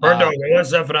 Bird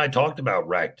Steph and I talked about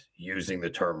wrecked, using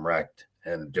the term wrecked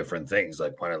and different things.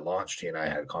 Like when it launched, he and I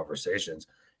had conversations.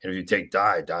 And if you take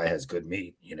Di has good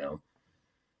meat,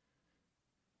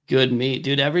 Good meat,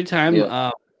 dude. Every time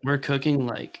we're cooking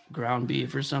like ground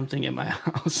beef or something at my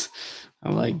house,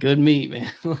 I'm like, good meat,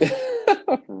 man.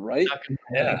 Right?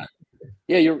 Yeah.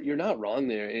 Yeah, you're not wrong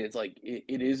there. And it's like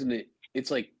it isn't.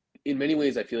 It's like in many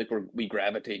ways, I feel like we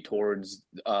gravitate towards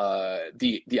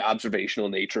the observational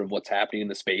nature of what's happening in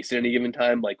the space at any given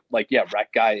time. Like yeah,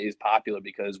 wreck guy is popular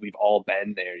because we've all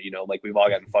been there. Like we've all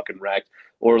gotten fucking wrecked,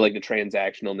 or like the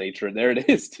transactional nature. There it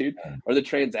is, dude. Or the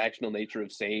transactional nature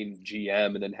of saying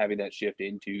GM and then having that shift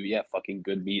into fucking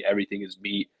good meat. Everything is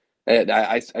meat. And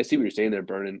I see what you're saying there,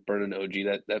 burning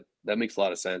OG. That makes a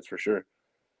lot of sense for sure.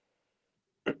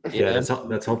 Yeah,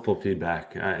 that's helpful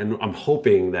feedback, and I'm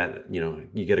hoping that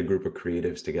you get a group of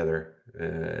creatives together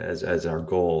as our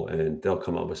goal, and they'll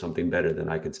come up with something better than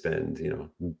I could spend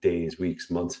days, weeks,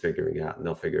 months figuring out, and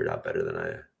they'll figure it out better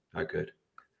than I could.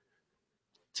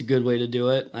 It's a good way to do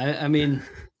it. I mean,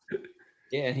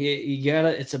 yeah, you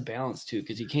gotta. It's a balance too,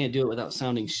 because you can't do it without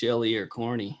sounding shilly or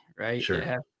corny, right? Sure. It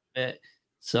has to fit.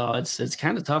 So it's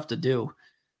kind of tough to do.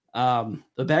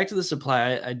 But back to the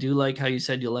supply, I do like how you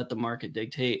said you'll let the market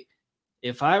dictate.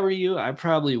 If I were you, I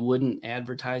probably wouldn't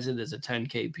advertise it as a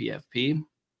 10K PFP.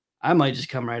 I might just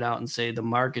come right out and say the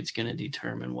market's going to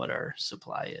determine what our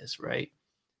supply is, right?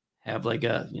 Have like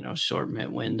a short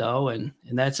mint window, and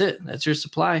that's it. That's your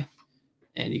supply,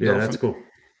 and you go. That's cool.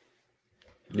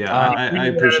 Yeah, I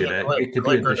appreciate it. It could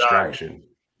be a distraction.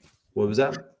 What was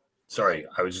that? Sorry,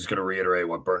 I was just going to reiterate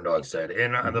what Burn Dog said.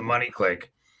 In the Money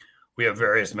Click, we have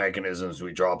various mechanisms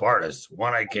we drop artists.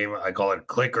 One I call it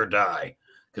click or die,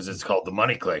 because it's called the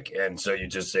Money Click. And so you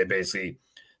just say basically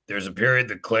there's a period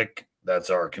the click, that's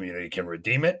our community, can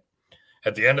redeem it.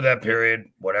 At the end of that period,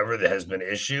 whatever that has been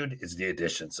issued is the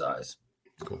edition size.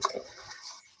 Cool.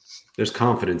 There's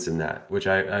confidence in that, which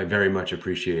I very much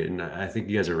appreciate. And I think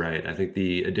you guys are right. I think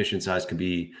the edition size could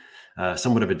be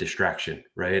somewhat of a distraction,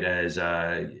 right? As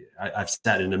I've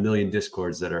sat in a million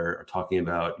Discords that are talking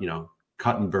about,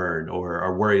 cut and burn, or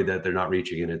are worried that they're not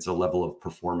reaching it. It's a level of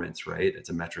performance, right? It's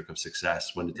a metric of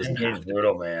success when it doesn't. It's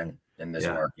brutal, man, in this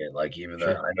market. Like even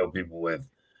though I know people with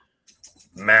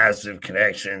massive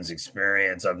connections,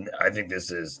 experience. I think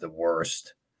this is the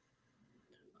worst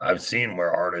I've seen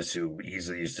where artists who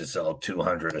easily used to sell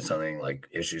 200 or something like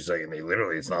issues, like, and they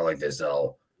literally, it's not like they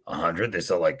sell 100, they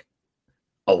sell like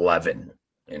 11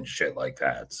 and shit like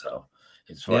that. So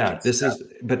it's fucking Yeah,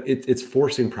 but it's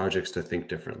forcing projects to think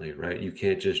differently, right? You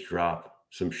can't just drop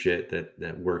some shit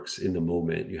that works in the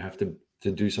moment. You have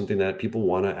to do something that people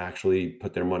want to actually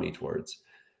put their money towards.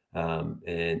 And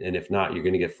if not, you're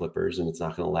going to get flippers, and it's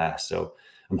not going to last. So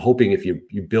I'm hoping if you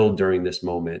build during this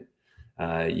moment,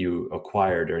 you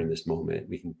acquire during this moment,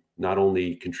 we can not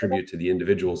only contribute to the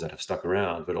individuals that have stuck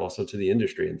around, but also to the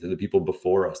industry and to the people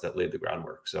before us that laid the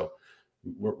groundwork. So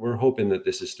we're hoping that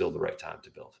this is still the right time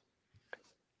to build.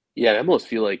 Yeah, I almost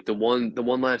feel like the one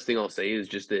last thing I'll say is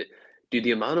just that, dude,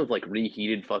 the amount of like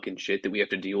reheated fucking shit that we have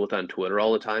to deal with on Twitter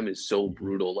all the time is so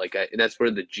brutal. Like, and that's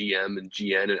where the GM and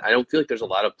GN, and I don't feel like there's a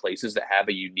lot of places that have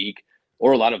a unique,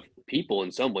 or a lot of people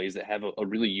in some ways that have a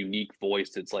really unique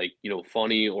voice that's like,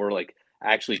 funny, or like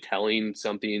actually telling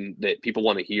something that people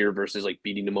want to hear versus like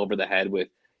beating them over the head with,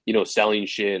 selling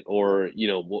shit, or,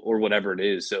 or whatever it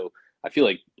is. So I feel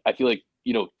like, adequately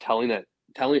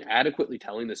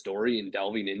telling the story and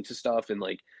delving into stuff, and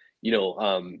like,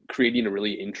 creating a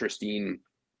really interesting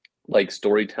like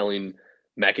storytelling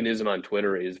mechanism on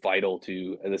Twitter is vital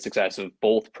to the success of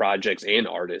both projects and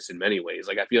artists in many ways.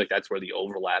 Like, I feel like that's where the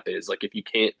overlap is. Like, if you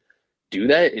can't do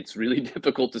that, it's really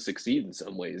difficult to succeed in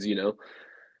some ways.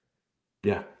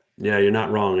 Yeah. Yeah, you're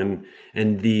not wrong.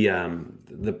 And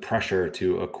the pressure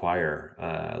to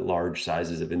acquire large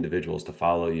sizes of individuals to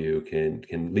follow you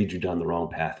can lead you down the wrong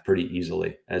path pretty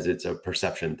easily, as it's a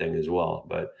perception thing as well.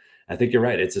 But I think you're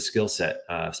right. It's a skill set,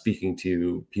 speaking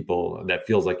to people that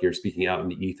feels like you're speaking out in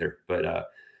the ether, but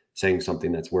saying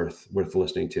something that's worth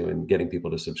listening to and getting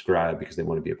people to subscribe because they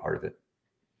want to be a part of it.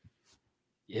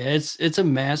 Yeah, it's a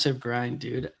massive grind,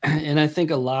 dude. And I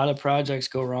think a lot of projects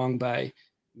go wrong by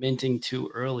minting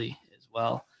too early as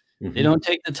well. They Mhm. don't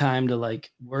take the time to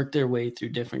like work their way through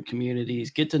different communities,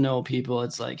 get to know people.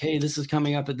 It's like, hey, this is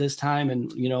coming up at this time,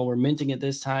 and we're minting at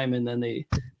this time, and then they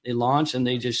launch and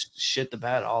they just shit the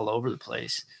bed all over the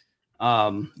place.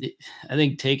 I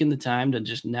think taking the time to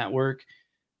just network,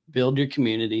 build your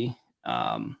community,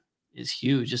 is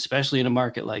huge, especially in a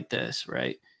market like this,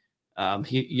 right?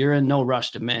 You're in no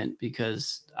rush to mint,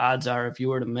 because odds are if you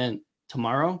were to mint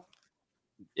tomorrow,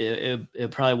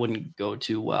 it probably wouldn't go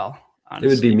too well, It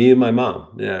would be honestly. me and my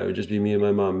mom. Yeah, it would just be me and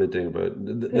my mom minting. But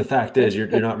the fact is, you're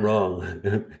not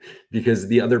wrong, because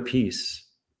the other piece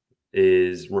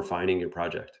is refining your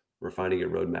project, refining your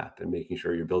roadmap, and making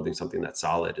sure you're building something that's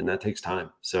solid, and that takes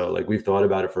time. So, like, we've thought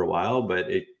about it for a while,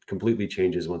 but it completely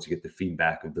changes once you get the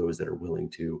feedback of those that are willing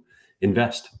to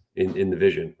invest in the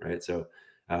vision, right? So,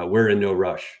 we're in no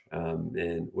rush,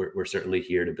 and we're certainly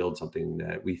here to build something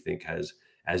that we think has,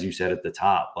 as you said at the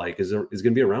top, like is going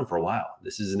to be around for a while.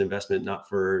 This is an investment not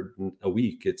for a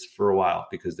week; it's for a while,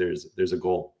 because there's a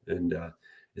goal, and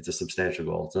it's a substantial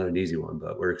goal. It's not an easy one,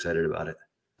 but we're excited about it.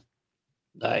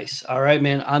 Nice. All right,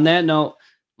 man. On that note,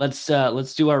 let's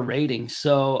do our rating.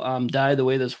 So, Di, the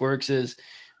way this works is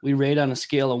we rate on a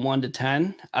scale of 1 to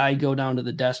 10. I go down to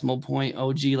the decimal point.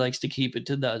 OG likes to keep it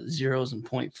to the zeros and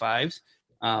 0.5s.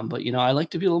 But I like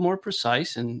to be a little more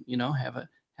precise and have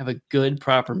a good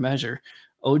proper measure.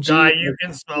 OG, Guy, you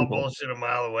can smell bullshit a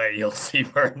mile away. You'll see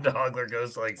Burn Dogler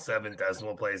goes to like 7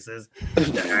 decimal places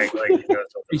to act like he knows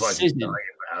what the fuck he's precision. talking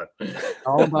about.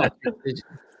 All about precision.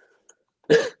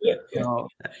 So,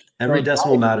 Every so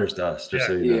decimal matters to us, just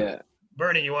so you know. Yeah.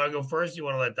 Bernie, you want to go first? You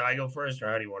want to let Di go first, or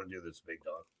how do you want to do this, big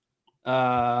dog?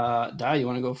 Di, you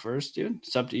want to go first, dude?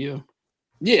 It's up to you.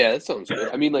 Yeah, that sounds good.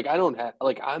 I mean, like,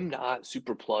 I'm not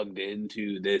super plugged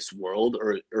into this world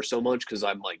or so much, because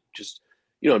I'm like just,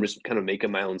 I'm just kind of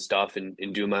making my own stuff and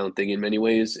doing my own thing in many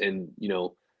ways. And,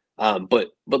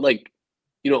 but like,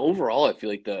 overall, I feel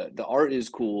like the art is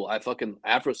cool.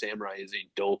 Afro Samurai is a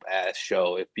dope ass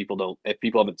show if people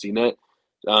haven't seen that.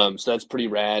 So that's pretty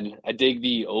rad. I dig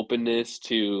the openness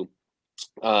to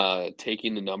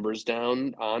taking the numbers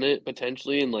down on it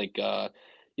potentially, and like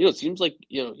it seems like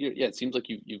it seems like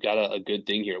you've got a good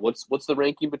thing here. What's the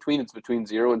ranking between? It's between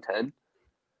 0 and 10.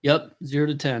 Yep, 0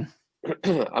 to 10.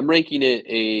 I'll rank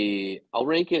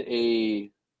it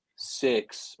a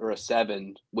 6 or a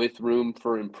 7 with room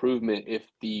for improvement if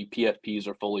the PFPs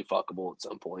are fully fuckable at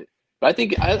some point. But I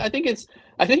think this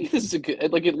is a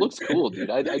good, like, it looks cool, dude.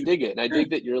 I dig it, and I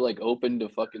dig that you're like open to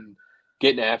fucking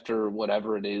getting after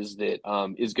whatever it is that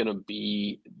is gonna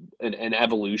be an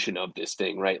evolution of this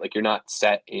thing, right? Like, you're not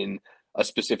set in a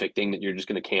specific thing that you're just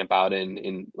gonna camp out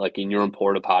in like in your own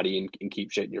porta potty and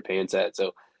keep shit in your pants at.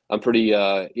 So I'm pretty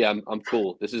I'm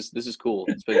cool. This is cool.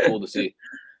 It's been cool to see.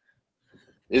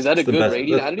 Is that a That's the good best.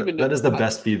 rating? I don't even know. That is the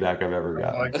best feedback I've ever Oh,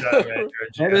 gotten. exactly, man.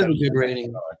 That is a good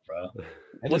rating. Bro.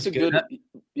 What's a good?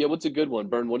 Yeah, what's a good one,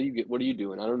 Burn? What do you get? What are you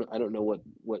doing? I don't know. I don't know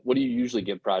what do you usually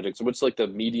give projects? What's like the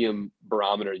medium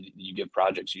barometer you give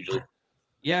projects usually?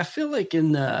 Yeah, I feel like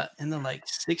in the like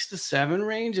 6 to 7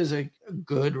 range is a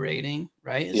good rating,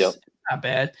 right? It's Yep. not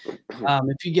bad.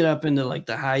 If you get up into like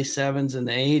the high 7s and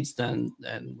the 8s, then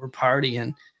we're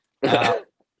partying. And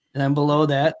then below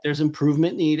that, there's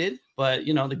improvement needed. But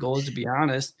you know, the goal is to be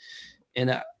honest.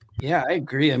 And yeah, I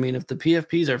agree. I mean, if the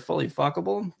PFPs are fully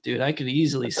fuckable, dude, I could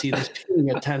easily see this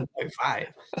being a 10.5.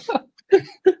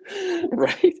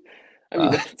 Right? I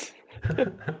mean, that's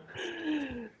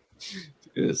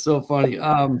It's so funny.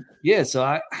 Yeah,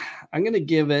 so I'm gonna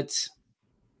give it,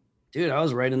 dude. I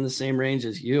was right in the same range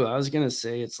as you. I was gonna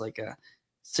say it's like a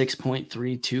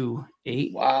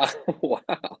 6.328. wow, wow.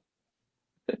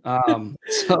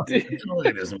 So Dude,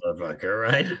 Totally this motherfucker,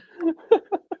 right?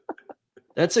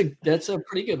 that's a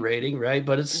pretty good rating, right?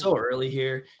 But it's so early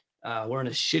here. We're in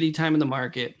a shitty time in the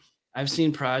market. I've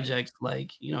seen projects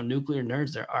like, you know, Nuclear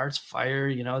Nerds, their art's fire,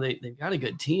 you know, they've got a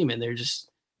good team and they're just,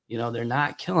 you know, they're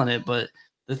not killing it. But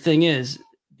the thing is,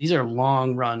 these are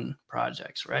long run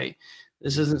projects, right?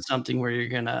 This isn't something where you're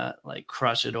gonna like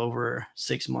crush it over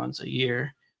 6 months, a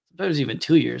year, sometimes even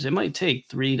 2 years. It might take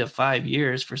 3 to 5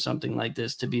 years for something like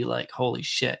this to be like, holy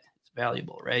shit, it's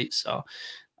valuable, right? So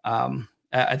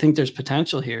I think there's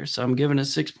potential here. So I'm giving it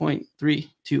 6.328.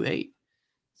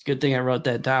 It's a good thing I wrote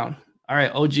that down. All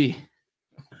right, OG.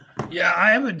 Yeah,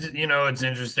 I haven't, you know, it's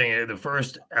interesting. The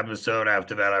first episode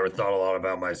after that, I thought a lot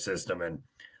about my system, and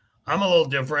I'm a little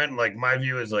different. Like, my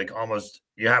view is like almost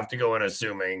you have to go in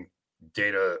assuming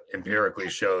data empirically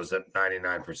shows that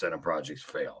 99% of projects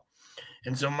fail.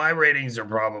 And so my ratings are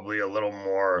probably a little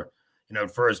more, you know,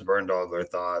 at first Burn Dogler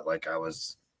thought like I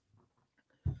was,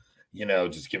 you know,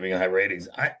 just giving high ratings.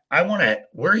 I want to,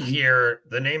 we're here.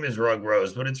 The name is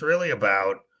RugRoast, but it's really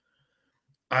about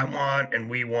I want and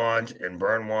we want and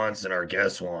Burn wants and our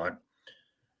guests want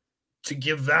to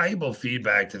give valuable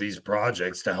feedback to these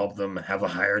projects to help them have a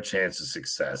higher chance of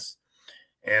success.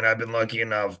 And I've been lucky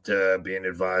enough to be an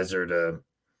advisor to,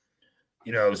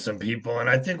 you know, some people. And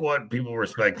I think what people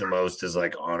respect the most is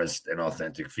like honest and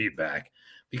authentic feedback,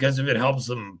 because if it helps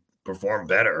them perform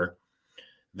better,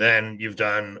 then you've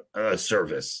done a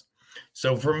service.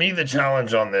 So for me, the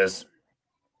challenge on this,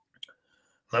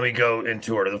 let me go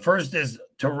into order. The first is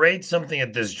to rate something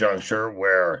at this juncture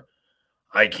where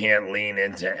I can't lean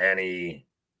into any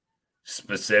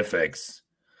specifics.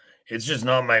 It's just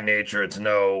not my nature. It's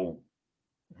no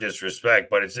disrespect,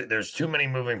 but there's too many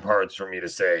moving parts for me to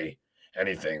say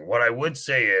anything. What I would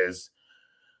say is,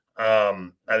 I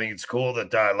think it's cool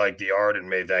that I like the art and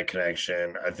made that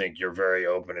connection. I think you're very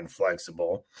open and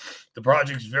flexible. The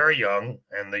project's very young,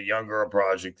 and the younger a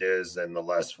project is, and the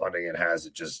less funding it has,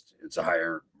 it's a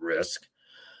higher risk.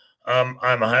 I'm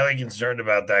highly concerned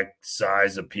about that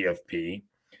size of PFP.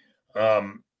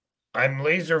 I'm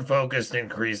laser focused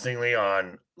increasingly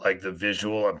on like the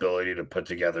visual ability to put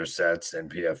together sets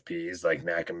and PFPs like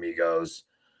Nakamigos.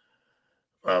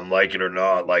 Like it or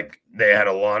not, like they had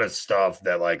a lot of stuff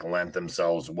that like lent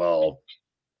themselves well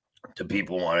to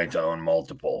people wanting to own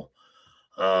multiple.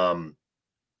 The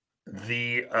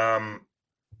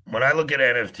When I look at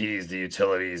NFTs, the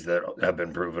utilities that have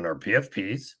been proven are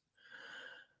PFPs,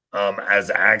 as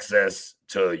access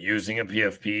to using a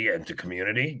PFP and to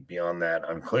community. Beyond that,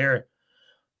 unclear.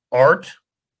 Art,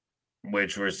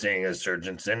 which we're seeing a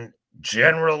surgence in,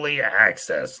 generally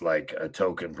access, like a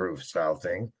token proof style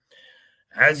thing.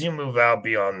 As you move out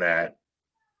beyond that,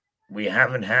 we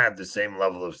haven't had the same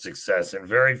level of success, and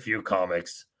very few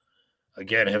comics,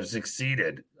 again, have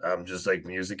succeeded. Just like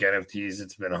music NFTs,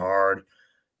 it's been hard.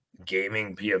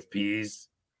 Gaming PFPs,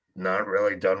 not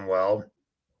really done well.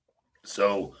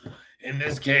 So in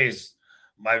this case,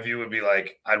 my view would be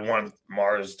like, I'd want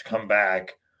Mars to come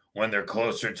back when they're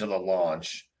closer to the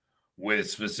launch with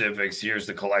specifics. Here's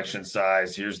the collection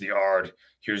size. Here's the art.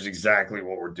 Here's exactly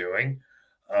what we're doing.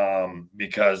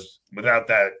 Because without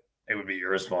that, it would be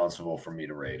irresponsible for me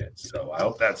to rate it. So I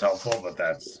hope that's helpful, but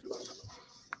that's...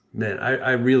 Man,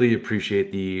 I really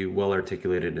appreciate the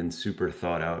well-articulated and super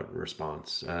thought-out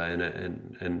response.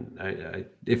 And I,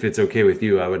 if it's okay with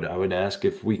you, I would ask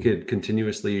if we could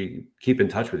continuously keep in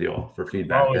touch with you all for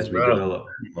feedback Always, as we bro. develop.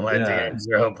 Well, Yeah.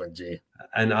 you're open, G.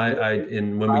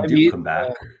 And when we do come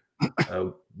back,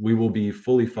 we will be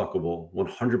fully fuckable,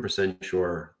 100%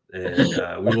 sure, and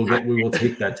we will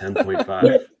take that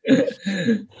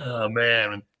 10.5. Oh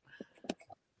man.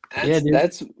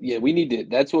 That's we need to,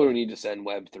 that's what we need to send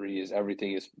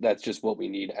Web3 is that's just what we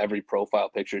need. Every profile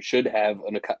picture should have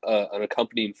an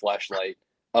accompanying flashlight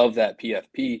of that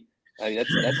PFP. I mean,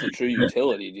 that's the true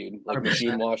utility, dude. Like 100%.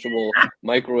 machine washable,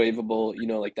 microwavable. You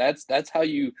know, like that's how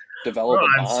you develop Bro, a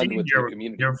I've bond seen with your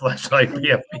community. your flashlight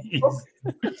PFPs.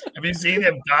 Have you seen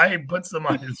him guy puts them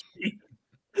on his feet?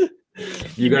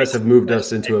 You guys have moved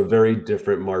us into a very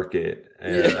different market,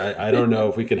 and Yeah. I don't know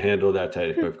if we can handle that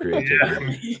type of creativity. Yeah,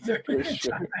 me either. For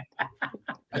sure.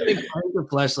 I think the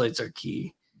flashlights are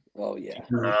key. Oh yeah.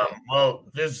 Well,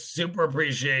 just super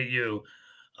appreciate you.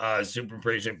 Super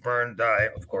appreciate Burn Die,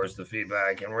 of course, the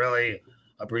feedback, and really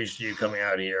appreciate you coming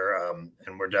out here.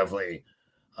 And we're definitely,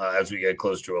 as we get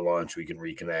close to a launch, we can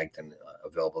reconnect and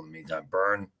available in the meantime.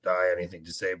 Burn Die, anything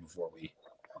to say before we?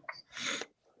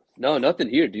 No, nothing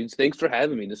here, dudes. Thanks for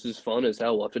having me. This is fun as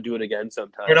hell. We'll have to do it again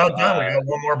sometime. You're not done. We got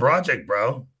one more project,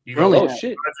 bro. You got Really? one Oh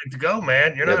shit. project to go,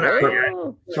 man. You're Yeah, not out yet.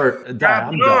 Oh, Grab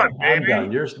I'm it on, done. I'm baby.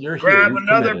 done. You're here. Grab You've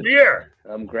another committed. beer.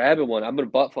 I'm grabbing one. I'm gonna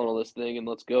butt funnel this thing and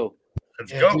let's go.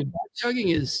 Let's Yeah, go. dude, chugging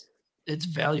it's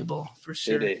valuable for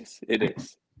sure. It is. It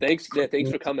is. Thanks. Yeah, thanks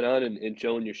for coming on and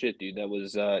showing your shit, dude. That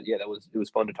was it was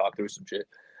fun to talk through some shit.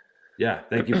 Yeah,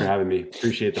 thank you for having me.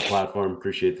 Appreciate the platform.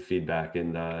 Appreciate the feedback,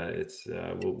 and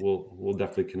we'll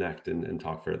definitely connect and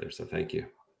talk further. So thank you.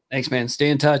 Thanks, man. Stay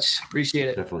in touch. Appreciate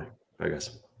it. Definitely. Bye,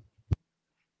 guys.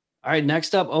 All right,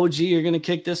 next up, OG, you're gonna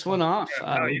kick this one off.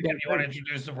 Yeah, you want to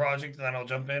introduce the project, and then I'll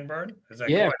jump in, Bird? Is that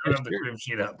Yeah, cool? I don't have for the sure. crib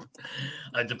sheet up.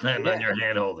 I depend on your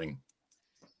hand holding.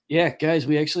 Yeah, guys,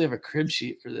 we actually have a crib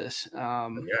sheet for this.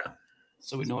 Yeah.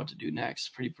 So we know what to do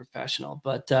next. Pretty professional.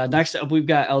 But next up, we've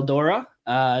got Eldora.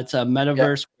 It's a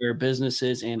metaverse where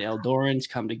businesses and Eldorans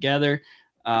come together.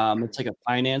 It's like a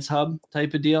finance hub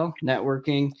type of deal,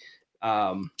 networking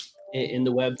in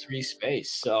the Web3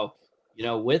 space. So,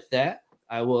 with that,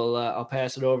 I'll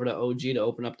pass it over to OG to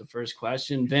open up the first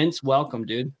question. Vince, welcome,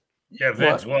 dude. Yeah,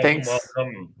 Vince, Well, welcome, thanks.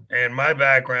 welcome. And my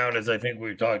background, as I think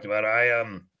we've talked about,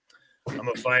 I'm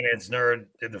a finance nerd.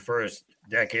 Did the first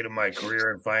decade of my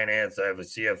career in finance. I have a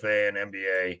CFA and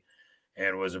MBA,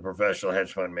 and was a professional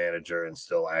hedge fund manager, and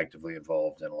still actively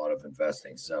involved in a lot of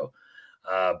investing. So,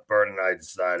 Bert and I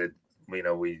decided,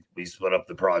 we split up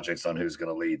the projects on who's going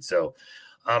to lead. So,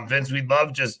 Vince, we'd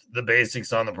love just the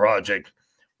basics on the project,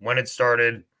 when it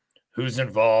started, who's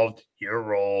involved, your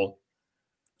role,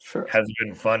 Sure. has it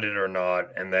been funded or not,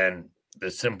 and then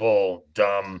the simple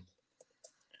dumb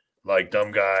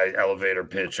guy elevator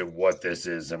pitch of what this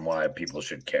is and why people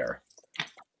should care.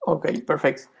 Okay,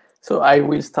 perfect. So I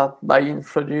will start by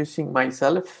introducing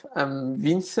myself. I'm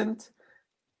Vincent.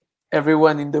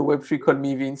 Everyone in the Web3 call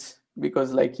me Vince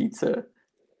because it's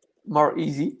more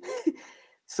easy.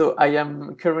 So I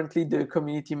am currently the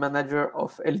community manager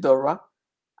of Eldora.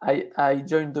 I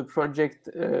joined the project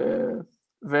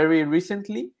very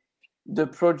recently. The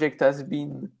project has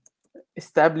been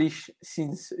established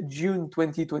since June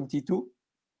 2022,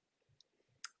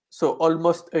 so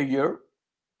almost a year.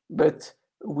 But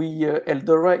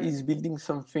Eldora is building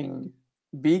something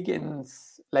big and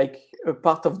like a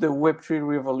part of the Web3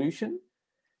 revolution.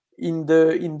 In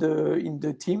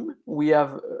the team, we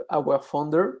have our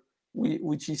founder,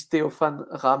 which is Théophane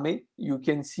Ramé. You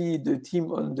can see the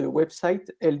team on the website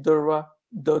eldora.do.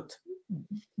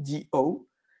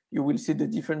 You will see the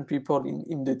different people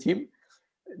in the team.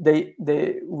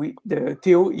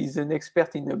 Theo is an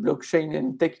expert in the blockchain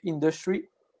and tech industry,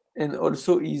 and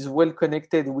also is well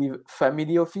connected with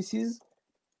family offices.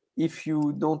 If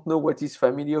you don't know what is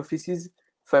family offices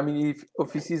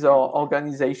are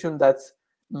organizations that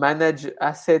manage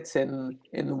assets and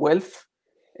wealth,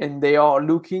 and they are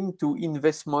looking to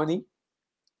invest money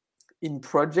in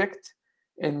project.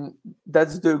 And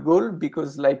that's the goal,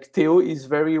 because Theo is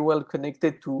very well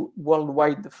connected to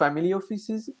worldwide family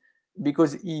offices,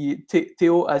 because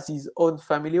Theo has his own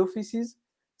family offices.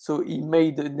 So he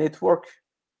made a network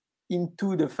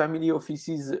into the family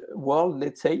offices world,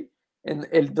 let's say. And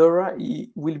Eldora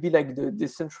will be like the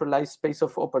decentralized space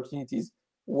of opportunities.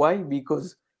 Why?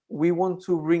 Because we want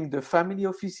to bring the family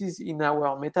offices in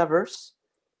our metaverse,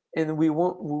 and we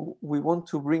want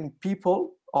to bring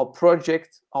people or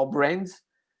projects or brands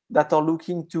that are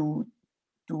looking to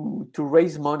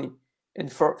raise money. And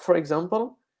for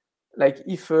example,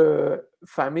 if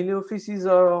family offices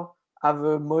have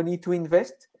money to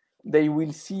invest, they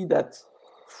will see that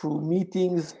through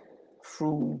meetings,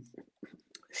 through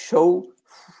show,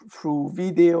 through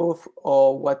video,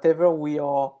 or whatever we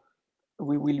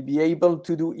will be able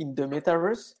to do in the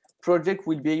metaverse, project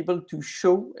will be able to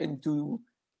show and to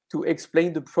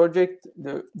explain the project,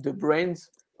 the brands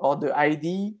or the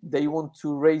ID they want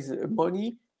to raise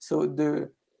money. So the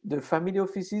family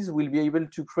offices will be able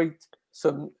to create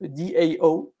some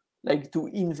DAO, to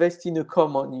invest in a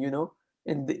common,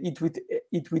 and it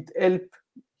would help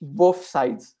both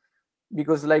sides,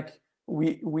 because like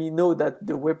we know that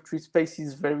the Web3 space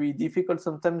is very difficult.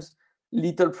 Sometimes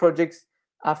little projects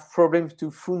have problems to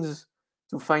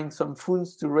find some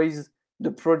funds to raise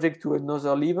the project to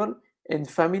another level. And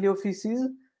family offices,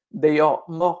 they are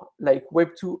more like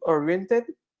Web2 oriented,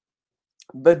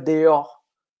 but they are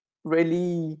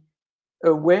really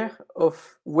aware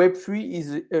of Web3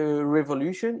 is a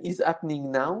revolution, is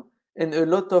happening now, and a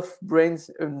lot of brands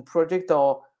and projects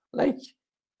are like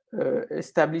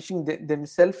establishing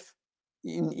themselves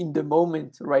in the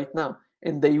moment right now,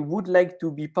 and they would like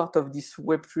to be part of this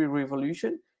Web3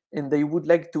 revolution, and they would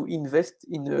like to invest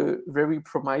in a very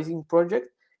promising project,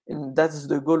 and that's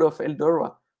the goal of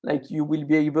Eldora. Like you will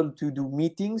be able to do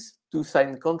meetings, to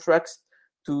sign contracts,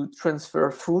 to transfer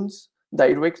funds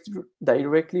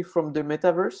directly from the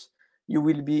metaverse. You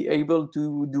will be able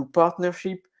to do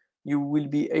partnership. You will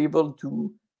be able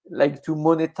to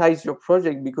monetize your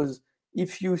project, because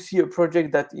if you see a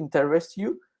project that interests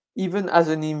you, even as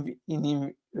an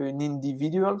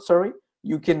individual,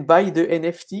 you can buy the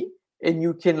NFT and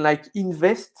you can like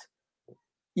invest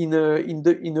in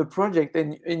a project,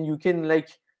 and you can like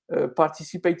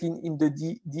participate in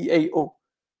the DAO.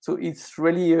 So it's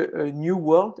really a new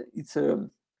world. It's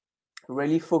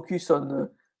really focused on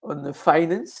the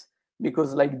finance,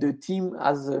 because like the team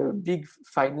has a big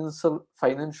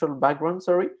financial background,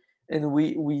 and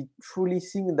we truly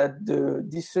think that the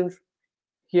distance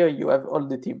here you have all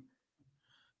the team.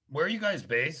 Where are you guys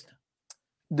based?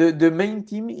 The main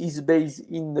team is based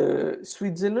in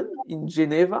Switzerland, in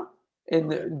Geneva,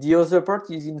 and the other part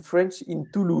is in France, in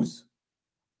Toulouse.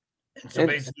 And so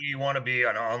basically you want to be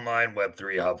an online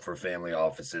Web3 hub for family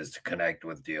offices to connect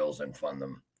with deals and fund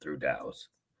them through DAOs.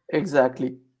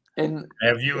 Exactly. And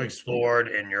have you explored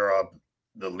in Europe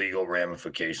the legal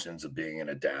ramifications of being in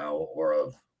a DAO, or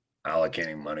of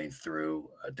allocating money through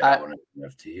a DAO and an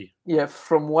NFT? Yeah,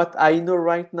 from what I know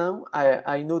right now,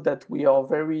 I know that we are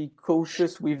very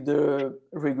cautious with the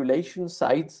regulation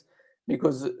sides,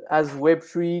 because as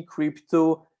Web3,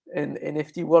 crypto, and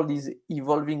NFT world is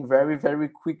evolving very, very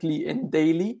quickly and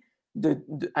daily,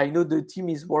 I know the team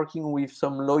is working with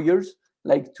some lawyers,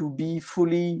 like to be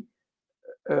fully,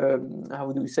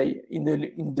 how do we say, in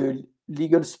the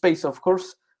legal space, of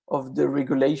course, of the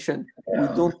regulation.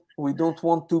 Yeah. We don't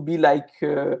want to be like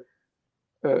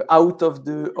out of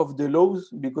the laws,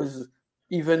 because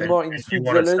even more in Switzerland.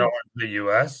 You want to sell in the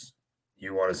US?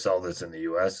 You want to sell this in the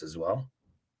US as well?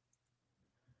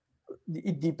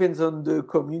 It depends on the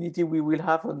community we will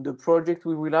have, on the project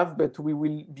we will have, but we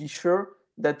will be sure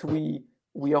that we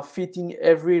are fitting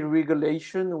every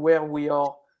regulation where we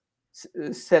are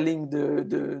selling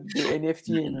the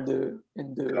NFT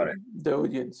and the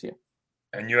audience. Yeah.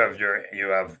 And you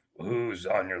have who's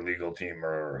on your legal team,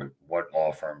 or what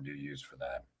law firm do you use for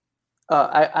that?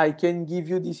 I can give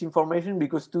you this information,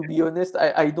 because to be honest,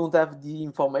 I don't have the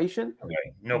information.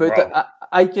 Okay, no problem.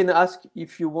 I can ask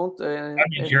if you want. I'd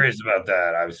be curious about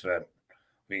that.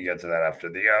 We can get to that after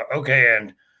the. Okay,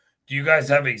 and do you guys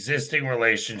have existing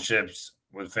relationships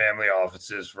with family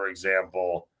offices, for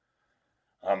example?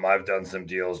 I've done some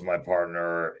deals. My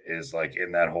partner is like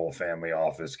in that whole family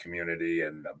office community,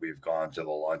 and we've gone to the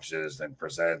lunches and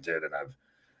presented, and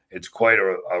it's quite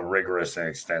a rigorous and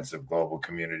extensive global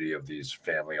community of these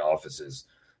family offices.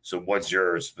 So what's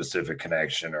your specific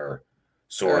connection or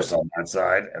source on that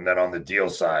side? And then on the deal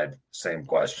side, same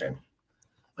question.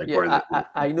 Like, yeah,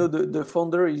 I know the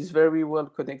founder is very well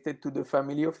connected to the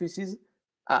family offices.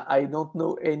 I don't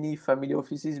know any family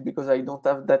offices, because I don't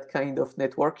have that kind of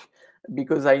network,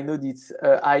 because I know it's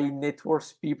high net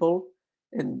worth people,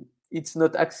 and it's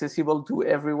not accessible to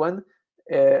everyone.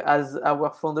 As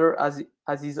our founder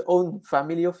has his own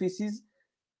family offices,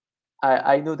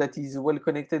 I know that he's well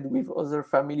connected with other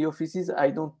family offices. I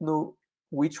don't know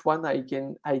which one. I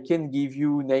can give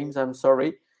you names, I'm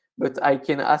sorry, but I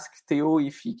can ask Theo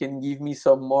if he can give me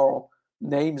some more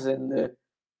names, and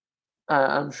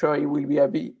I'm sure he will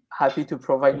be happy to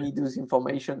provide me this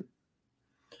information.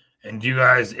 And you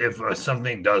guys, if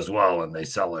something does well and they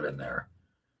sell it in there,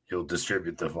 you'll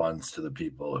distribute the funds to the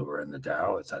people who are in the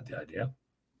DAO. Is that the idea?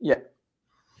 Yeah.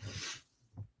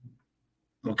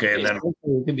 Okay, and then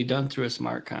it can be done through a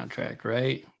smart contract,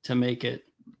 right? To make it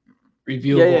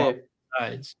reviewable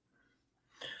sides.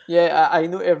 Yeah, I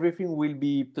know everything will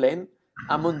be planned.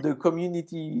 I'm on the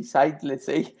community side, let's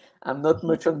say. I'm not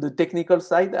much on the technical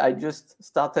side. I just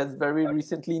started very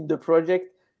recently in the project.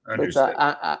 Understood.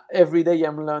 But every day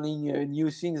I'm learning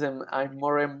new things, and I'm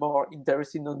more and more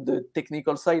interested on the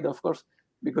technical side, of course,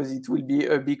 because it will be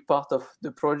a big part of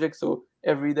the project. So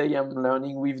every day I'm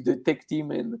learning with the tech team.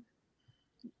 And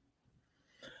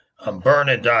Burn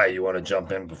and Die, you want to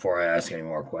jump in before I ask any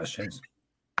more questions?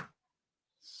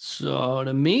 So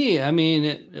to me, I mean,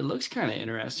 it looks kind of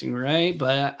interesting, right?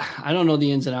 But I don't know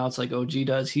the ins and outs like OG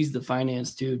does. He's the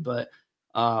finance dude, but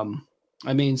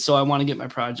I mean, so I want to get my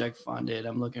project funded.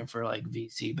 I'm looking for like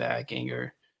VC backing,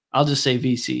 or I'll just say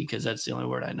VC because that's the only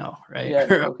word I know, right?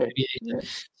 Yeah, okay. Yeah.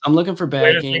 I'm looking for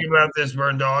Way to backing. think about this,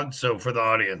 Burn Dog. So for the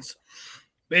audience,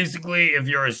 basically, if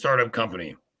you're a startup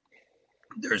company,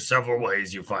 there's several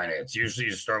ways you finance. Usually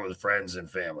you start with friends and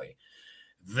family.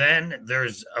 Then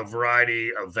there's a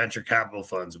variety of venture capital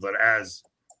funds. But as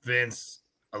Vince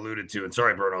alluded to, and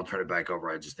sorry, Bert, I'll turn it back over.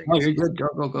 I just think Oh, you're good.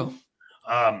 Go.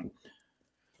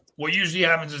 What usually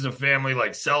happens is a family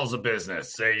like sells a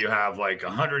business. Say you have like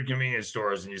 100 convenience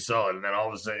stores and you sell it. And then all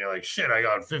of a sudden you're like, shit, I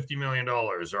got $50 million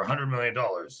or $100 million.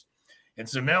 And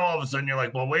so now all of a sudden you're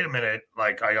like, well, wait a minute.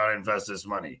 Like I got to invest this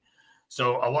money.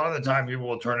 So a lot of the time people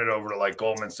will turn it over to like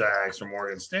Goldman Sachs or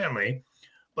Morgan Stanley.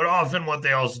 But often what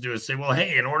they also do is say, well,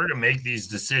 hey, in order to make these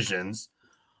decisions,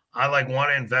 I like want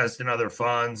to invest in other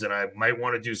funds and I might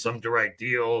want to do some direct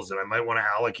deals and I might want to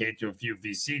allocate to a few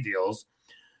VC deals.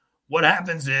 What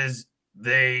happens is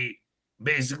they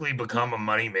basically become a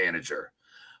money manager.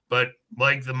 But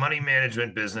like the money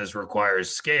management business requires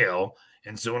scale.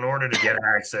 And so in order to get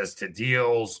access to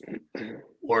deals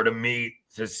or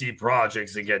to see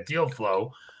projects and get deal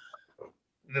flow,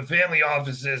 the family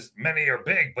offices, many are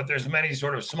big, but there's many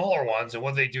sort of smaller ones. And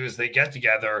what they do is they get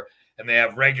together and they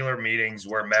have regular meetings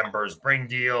where members bring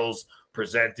deals,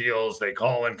 present deals, they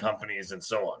call in companies and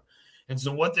so on. And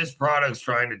so what this product's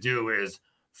trying to do is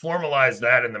formalize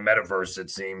that in the metaverse, it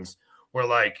seems, where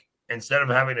like instead of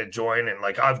having to join and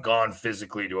like I've gone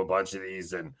physically to a bunch of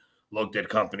these and looked at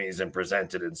companies and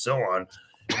presented and so on,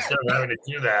 instead of having to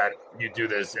do that, you do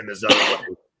this in this other way.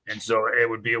 And so it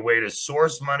would be a way to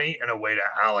source money and a way to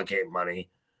allocate money.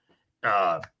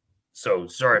 So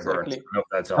sorry, Exactly. Burns. I hope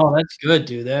that's helpful. Oh, that's good,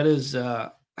 dude.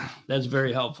 That's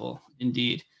very helpful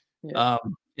indeed. Yeah.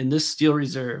 In this Steel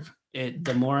Reserve,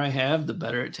 the more I have, the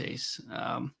better it tastes.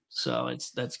 So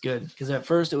that's good because at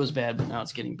first it was bad, but now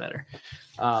it's getting better.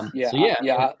 Oddly,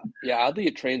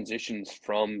 it transitions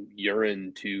from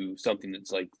urine to something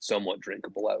that's like somewhat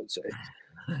drinkable, I would say.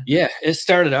 Yeah, it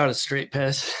started out as straight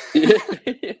piss.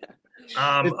 Okay,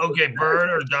 Burn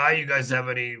or Die, you guys have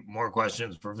any more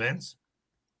questions for Vince?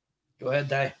 Go ahead,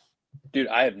 Die. Dude,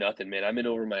 I have nothing, man. I'm in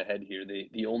over my head here.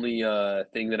 The only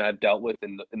thing that I've dealt with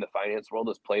in the finance world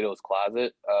is Plato's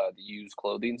Closet, the used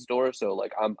clothing store. So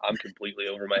like I'm completely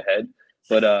over my head.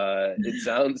 But it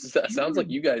sounds like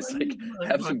you guys like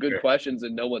have some good questions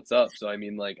and know what's up. So I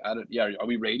mean, like are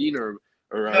we rating or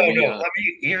are we? No.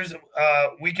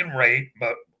 We can rate,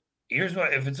 but here's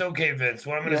what, if it's okay, Vince.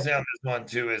 What I'm going to say on this one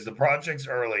too is the project's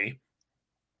early.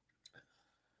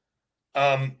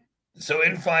 So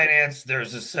in finance,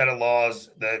 there's a set of laws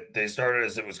that they started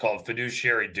as it was called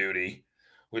fiduciary duty,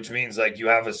 which means like you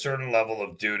have a certain level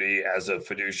of duty as a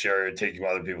fiduciary taking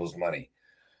other people's money.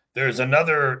 There's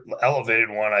another elevated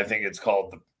one. I think it's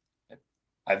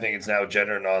now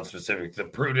gender non-specific, the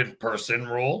prudent person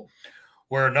rule,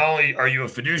 where not only are you a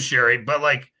fiduciary, but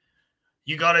like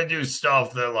you got to do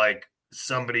stuff that like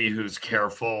somebody who's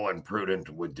careful and prudent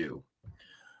would do.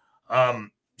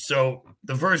 So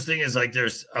the first thing is like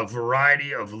there's a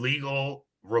variety of legal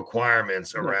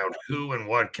requirements around who and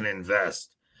what can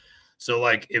invest. So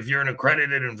like if you're an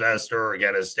accredited investor or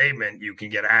get a statement, you can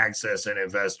get access and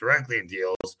invest directly in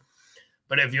deals.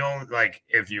 But if you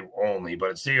only,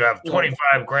 but say you have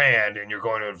 25 grand and you're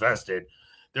going to invest it,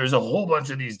 there's a whole bunch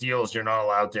of these deals you're not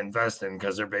allowed to invest in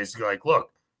because they're basically like,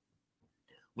 look,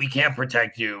 we can't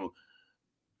protect you,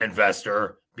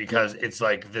 investor, because it's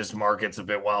like this market's a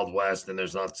bit Wild West and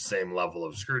there's not the same level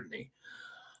of scrutiny.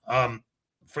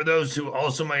 For those who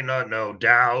also might not know,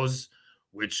 DAOs,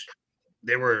 which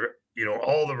they were,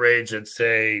 all the rage, I'd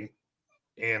say,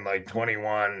 in like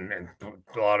 21 and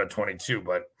a lot of 22.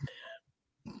 But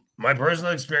my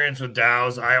personal experience with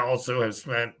DAOs, I also have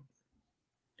spent,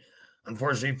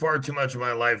 unfortunately, far too much of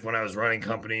my life when I was running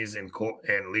companies and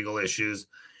legal issues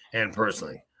and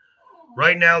personally.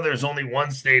 Right now, there's only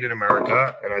one state in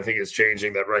America, and I think it's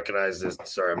changing, that recognizes,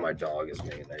 sorry, my dog is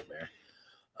making a nightmare,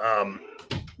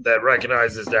 that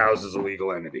recognizes DAOs as a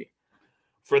legal entity.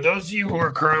 For those of you who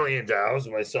are currently in DAOs,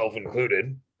 myself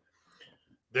included,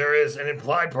 there is an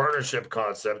implied partnership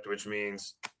concept, which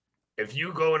means if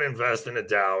you go and invest in a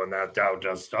DAO and that DAO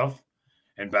does stuff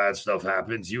and bad stuff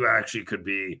happens, you actually could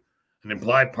be an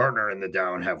implied partner in the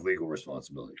DAO and have legal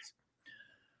responsibilities.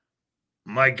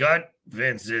 My gut,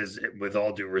 Vince, is, with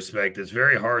all due respect, it's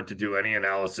very hard to do any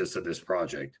analysis of this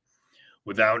project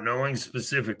without knowing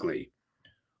specifically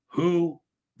who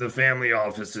the family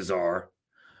offices are,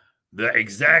 the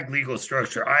exact legal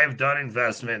structure. I have done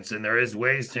investments, and there is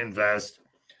ways to invest.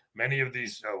 Many of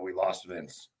these, we lost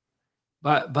Vince.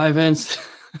 Bye, Vince.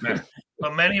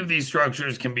 But many of these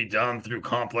structures can be done through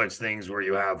complex things where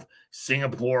you have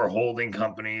Singapore holding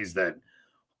companies that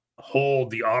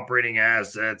hold the operating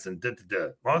assets and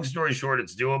Long story short,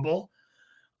 it's doable.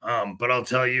 But I'll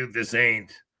tell you, this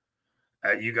ain't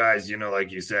you guys,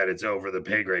 like you said, it's over the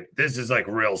pay grade. This is like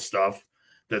real stuff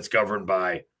that's governed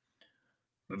by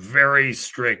very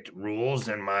strict rules.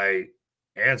 And my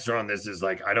answer on this is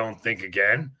like, I don't think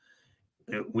again,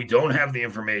 we don't have the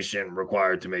information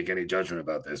required to make any judgment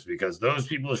about this because those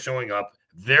people showing up,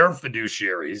 they're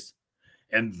fiduciaries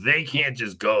and they can't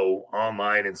just go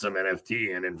online in some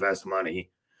NFT and invest money.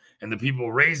 And the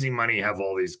people raising money have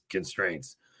all these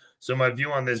constraints. So my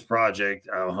view on this project,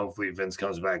 hopefully Vince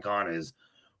comes back on, is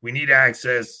we need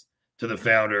access to the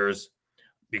founders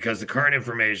because the current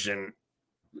information,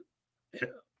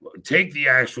 take the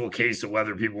actual case of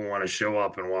whether people want to show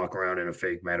up and walk around in a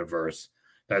fake metaverse.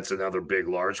 That's another big,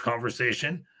 large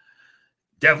conversation.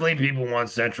 Definitely people want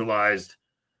centralized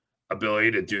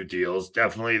ability to do deals.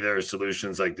 Definitely there are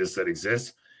solutions like this that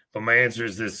exist. But my answer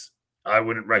is this. I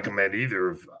wouldn't recommend either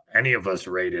of any of us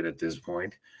rate it at this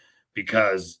point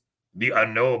because the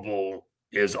unknowable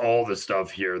is all the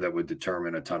stuff here that would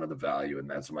determine a ton of the value. And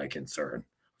that's my concern.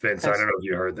 Vince, I don't know if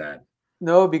you heard that.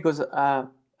 No, because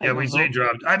we say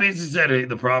dropped. I basically said, hey,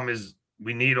 the problem is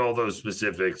we need all those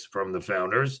specifics from the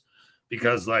founders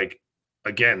because, like,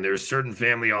 again, there's certain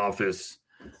family office.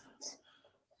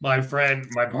 My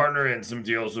partner in some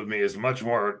deals with me is much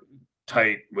more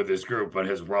tight with this group, but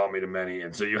has brought me to many.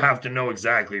 And so you have to know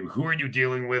exactly who are you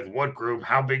dealing with, what group,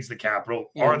 how big's the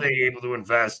capital, are they able to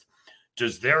invest?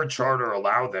 Does their charter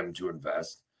allow them to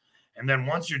invest? And then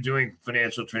once you're doing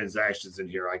financial transactions in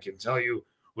here, I can tell you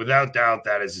without doubt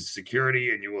that is a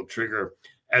security and you will trigger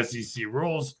SEC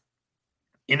rules.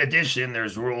 In addition,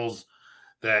 there's rules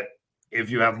that if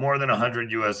you have more than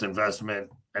 100 U.S.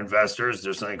 investors,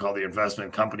 there's something called the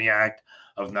Investment Company Act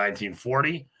of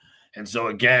 1940. And so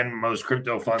again, most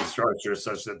crypto fund structures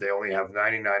such that they only have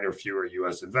 99 or fewer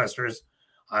U.S. investors.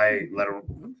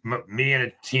 Me and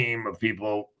a team of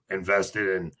people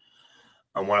invested in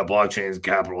on one of Blockchain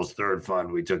Capital's third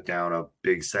fund. We took down a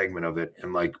big segment of it.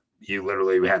 And like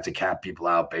we had to cap people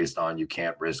out based on you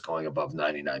can't risk going above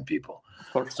 99 people.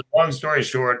 So long story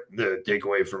short, the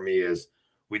takeaway for me is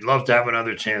we'd love to have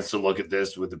another chance to look at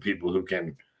this with the people who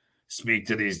can speak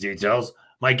to these details.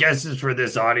 My guess is for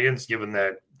this audience, given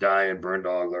that Di and Burn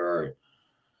Dog are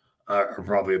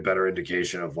probably a better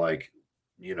indication of what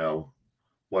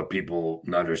people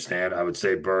understand. I would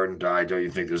say Burn, Di, don't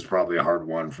you think this is probably a hard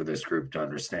one for this group to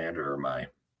understand, or am I?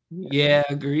 Yeah,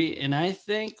 I agree. And I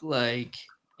think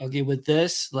with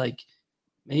this,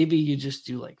 maybe you just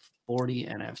do 40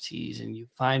 NFTs and you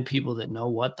find people that know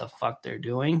what the fuck they're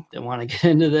doing that want to get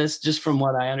into this, just from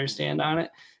what I understand on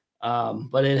it.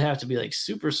 But it'd have to be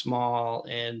super small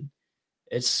and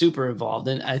it's super involved.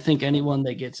 And I think anyone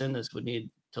that gets in this would need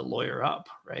to lawyer up,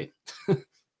 right?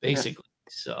 Basically.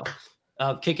 So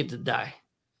kick it to Di.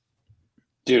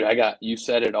 Dude, you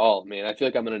said it all, man. I feel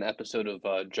like I'm in an episode of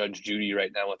Judge Judy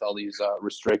right now with all these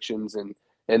restrictions and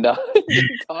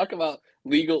talk about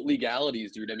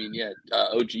legalities, dude. I mean, yeah,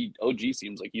 OG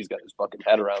seems like he's got his fucking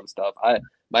head around stuff.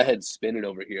 My head's spinning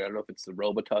over here. I don't know if it's the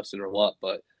Robitussin or what,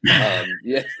 but yeah,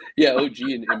 OG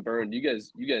and Burn, you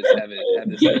guys have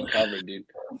this thing covered, dude.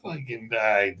 Fucking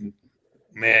died,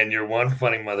 man. You're one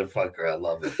funny motherfucker. I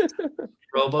love it.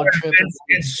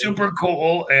 It's super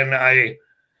cool, and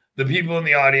the people in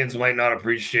the audience might not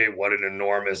appreciate what an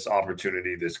enormous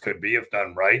opportunity this could be if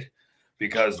done right.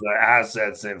 Because the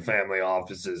assets in family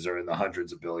offices are in the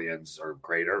hundreds of billions or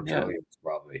greater, trillions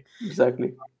probably.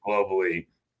 Exactly. Globally.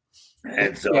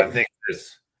 And so I think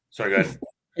this. Sorry, go ahead.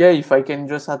 Yeah, if I can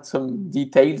just add some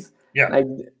details. Yeah. Like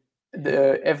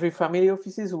every family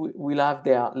offices will have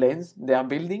their lands, their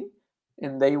building,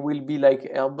 and they will be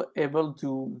able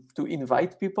to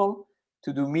invite people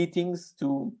to do meetings,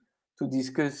 to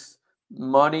discuss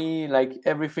money,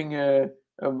 everything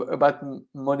about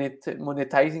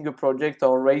monetizing a project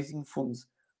or raising funds.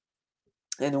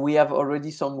 And we have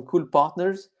already some cool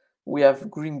partners. We have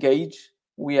Green Gauge.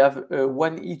 We have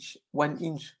 1 inch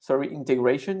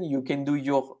integration. You can do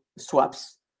your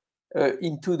swaps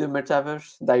into the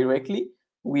metaverse directly.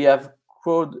 We have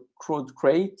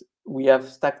CrowdCrate. We have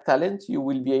Stack Talent. You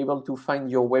will be able to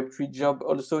find your Web3 job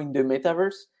also in the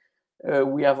metaverse.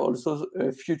 We have also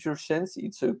Future Sense.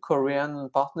 It's a Korean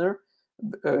partner.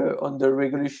 On the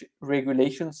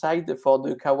regulation side for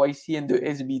the KYC and the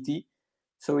SBT.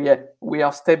 So yeah, we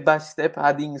are step by step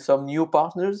adding some new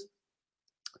partners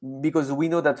because we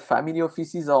know that family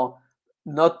offices are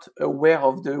not aware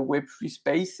of the Web3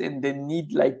 space and they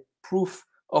need like proof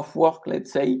of work,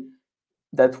 let's say,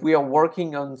 that we are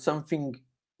working on something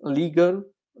legal,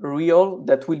 real,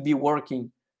 that will be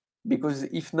working. Because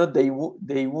if not, they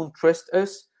won't trust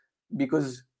us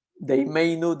because they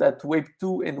may know that Web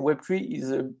 2 and Web 3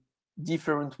 is a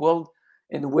different world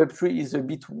and Web 3 is a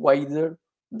bit wider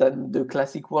than the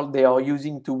classic world they are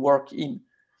using to work in.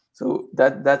 So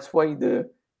that's why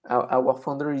our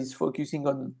founder is focusing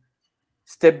on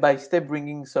step by step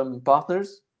bringing some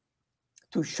partners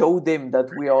to show them that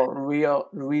we are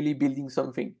really building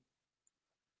something.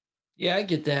 Yeah, I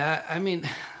get that. I mean,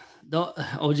 don't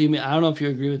OG, I don't know if you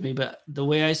agree with me, but the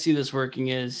way I see this working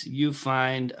is you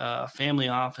find a family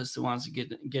office that wants to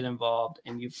get involved,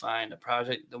 and you find a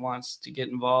project that wants to get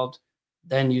involved,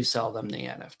 then you sell them the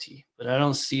NFT. But I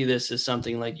don't see this as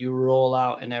something like you roll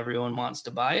out and everyone wants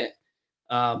to buy it,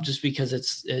 just because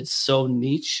it's so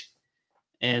niche,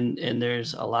 and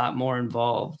there's a lot more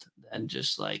involved than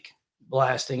just like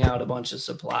blasting out a bunch of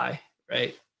supply,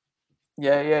 right?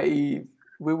 Yeah,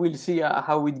 we will see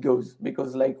how it goes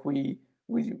because like we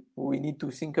need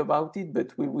to think about it,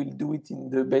 but we will do it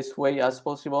in the best way as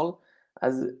possible,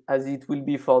 as it will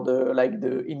be for the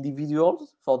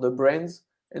individuals, for the brands,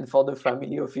 and for the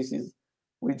family offices.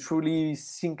 We truly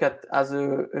think as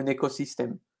an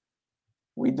ecosystem.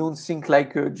 We don't think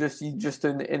like just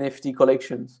an NFT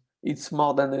collection. It's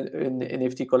more than an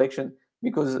NFT collection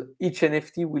because each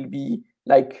NFT will be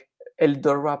like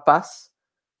Eldora Pass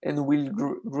and will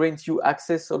grant you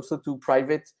access also to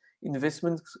private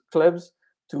investment clubs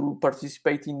to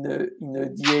participate in a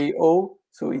DAO.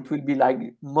 So it will be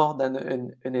like more than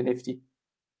an NFT.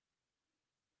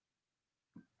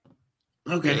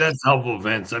 Okay, that's helpful,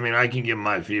 Vince. I mean, I can give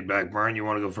my feedback. Brian, you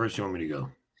want to go first? You want me to go?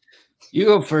 You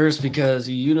go first because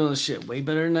you know the shit way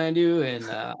better than I do, and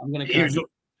I'm gonna.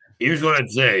 Here's what I'd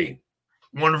say.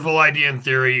 Wonderful idea in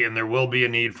theory, and there will be a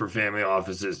need for family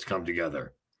offices to come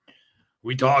together.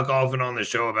 We talk often on the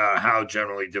show about how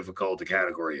generally difficult the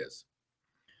category is.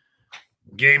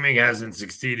 Gaming hasn't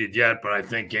succeeded yet, but I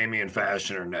think gaming and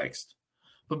fashion are next.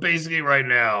 But basically, right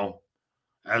now,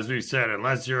 as we've said,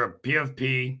 unless you're a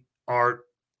PFP, art,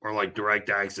 or like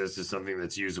direct access to something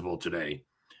that's usable today,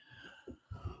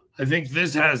 I think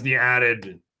this has the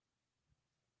added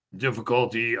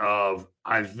difficulty of,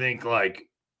 I think, like,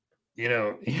 you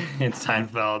know, in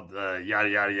Seinfeld, yada,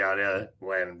 yada, yada,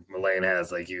 when Elaine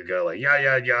has, like, you go, like, yada,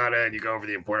 yada, yada, and you go over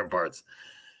the important parts.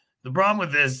 The problem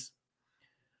with this,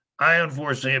 I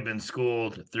unfortunately have been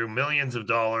schooled through millions of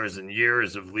dollars and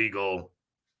years of legal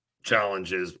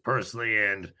challenges personally.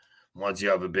 And once you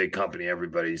have a big company,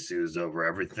 everybody sues over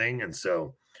everything. And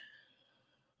so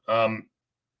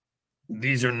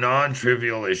these are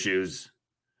non-trivial issues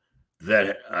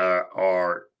that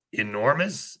are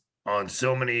enormous on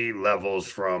so many levels,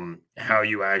 from how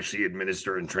you actually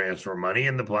administer and transfer money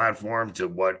in the platform to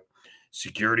what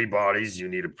security bodies you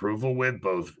need approval with,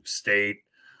 both state,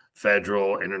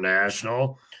 federal,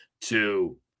 international,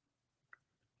 to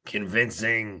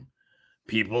convincing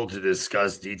people to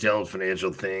discuss detailed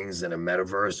financial things in a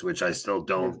metaverse, which I still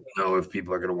don't know if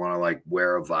people are going to want to like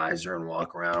wear a visor and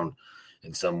walk around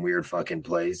in some weird fucking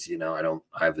place. You know,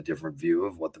 I have a different view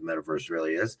of what the metaverse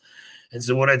really is. And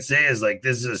so what I'd say is like,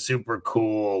 this is a super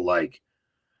cool, like,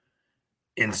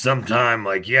 in some time,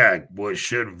 like, yeah,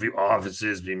 should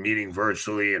offices be meeting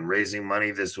virtually and raising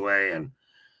money this way? And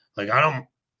like, I don't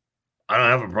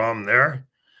have a problem there,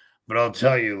 but I'll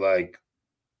tell you, like,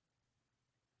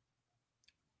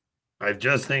 I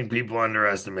just think people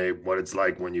underestimate what it's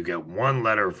like when you get one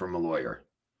letter from a lawyer.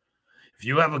 If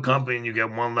you have a company and you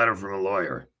get one letter from a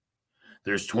lawyer,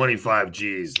 there's 25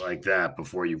 G's like that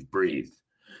before you've breathed.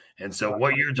 And so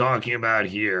what you're talking about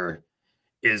here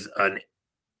is an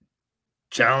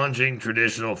challenging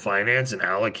traditional finance and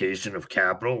allocation of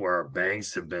capital where our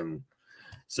banks have been.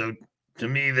 So to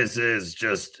me, this is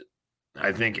just,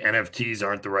 I think NFTs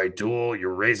aren't the right tool.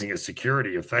 You're raising a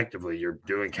security effectively. You're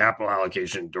doing capital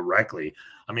allocation directly.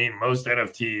 I mean, most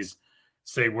NFTs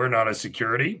say we're not a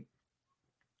security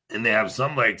and they have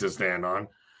some leg to stand on.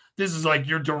 This is like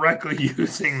you're directly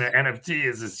using the NFT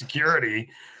as a security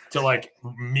to like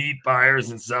meet buyers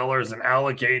and sellers and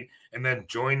allocate and then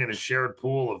join in a shared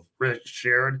pool of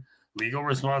shared legal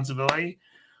responsibility.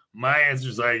 My answer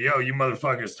is like, yo, you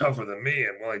motherfuckers tougher than me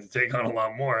and willing to take on a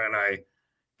lot more. And I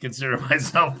consider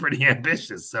myself pretty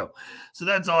ambitious. So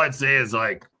that's all I'd say is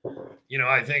like, you know,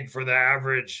 I think for the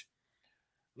average,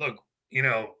 look, you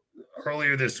know,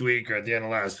 earlier this week or at the end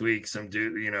of last week, some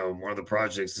dude, you know, one of the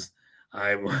projects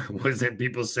I was in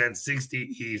people sent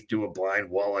 60 ETH to a blind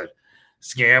wallet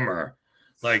scammer.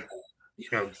 Like,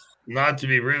 not to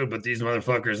be rude, but these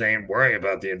motherfuckers ain't worrying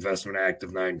about the Investment Act of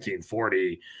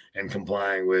 1940 and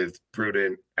complying with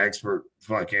prudent expert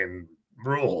fucking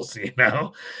rules, Dude, Yeah.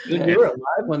 you were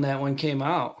alive when that one came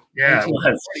out. Yeah,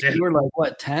 1940. You were like,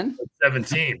 what, 10?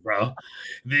 17, bro.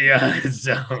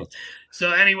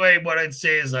 So anyway, what I'd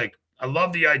say is like, I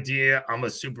love the idea. I'm a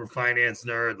super finance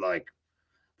nerd. Like,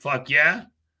 fuck yeah.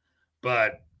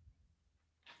 But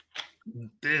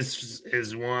this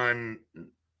is one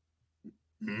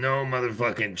no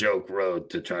motherfucking joke road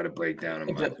to try to break down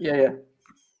a month. Yeah.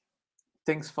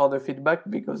 Thanks for the feedback,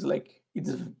 because like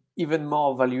it's even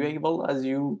more valuable as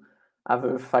you have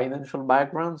a financial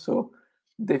background. So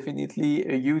definitely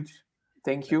a huge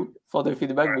thank you for the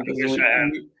feedback, because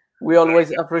we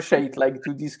always appreciate like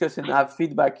to discuss and have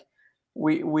feedback.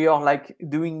 We are like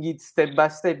doing it step by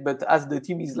step, but as the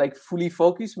team is like fully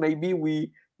focused, maybe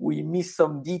we miss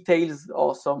some details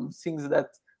or some things that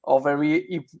are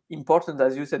very important.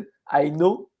 As you said, I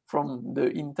know from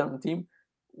the intern team,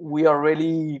 we are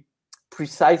really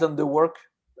precise on the work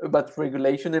about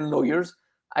regulation and lawyers.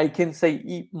 I can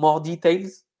say more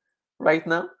details right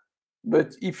now,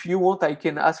 but if you want, I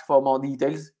can ask for more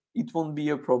details. It won't be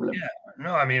a problem. Yeah,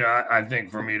 no, I mean, I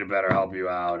think for me to better help you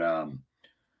out,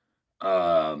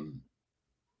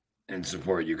 and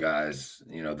support you guys,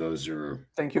 those are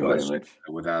Thank you very much.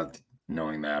 Without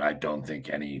knowing that, I don't think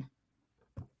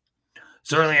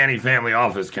certainly any family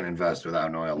office can invest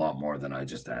without knowing a lot more than I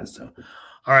just asked. So,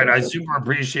 all right, I super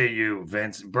appreciate you,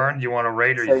 Vince. Bern, do you want to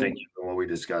rate, or you think what we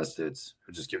discussed it's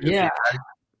just give you feedback?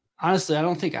 Honestly, I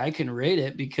don't think I can rate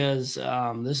it, because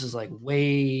this is like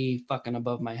way fucking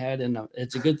above my head, and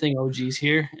it's a good thing OG's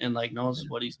here and like knows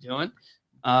what he's doing.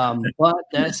 But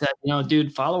that said,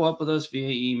 dude, follow up with us via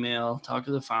email, talk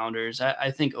to the founders. I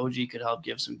think OG could help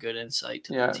give some good insight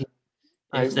to the team.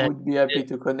 I would be happy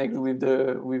to connect with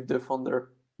the founder,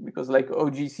 because like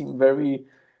OG seem very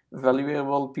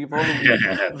valuable people,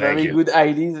 with very good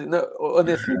ideas. No,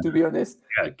 honestly, to be honest.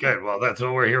 Yeah, good. Well, that's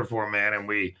what we're here for, man, and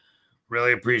we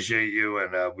really appreciate you,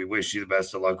 and we wish you the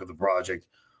best of luck with the project.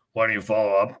 Why don't you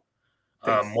follow up?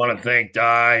 Want to thank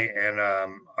Di and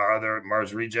our other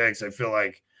Mars Rejects. I feel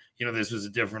like this was a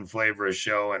different flavor of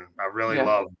show, and I really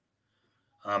love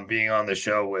being on the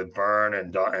show with Bern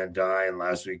and Di, and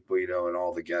last week Guido and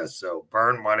all the guests. So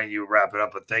Bern, why don't you wrap it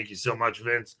up? But thank you so much,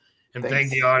 Vince, and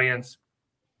thank the audience.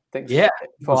 Thanks.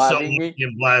 For having me.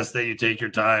 I'm blessed that you take your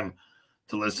time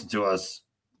to listen to us,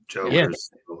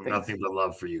 jokers. Nothing but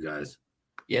love for you guys.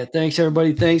 Yeah, thanks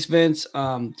everybody. Thanks, Vince.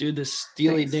 Dude, this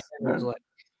Steely Dan was like,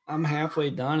 I'm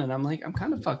halfway done, and I'm like, I'm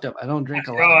kind of fucked up. I don't drink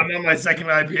a lot. I'm on my second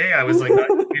IPA. I was like,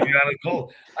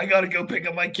 I got to go pick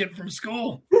up my kid from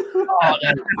school.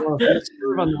 It's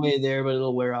on the way there, but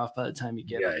it'll wear off by the time you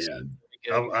get it.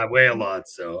 I weigh a lot,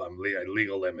 so I'm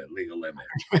legal limit.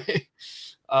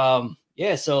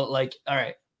 So like, all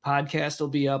right, podcast will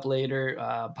be up later.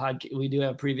 We do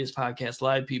have previous podcast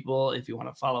live, people. If you want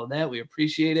to follow that, we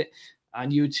appreciate it.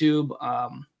 On YouTube,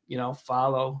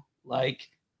 follow, like,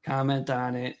 comment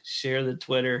on it, share the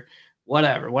Twitter,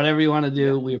 whatever you want to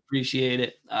do. We appreciate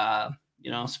it.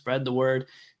 Spread the word.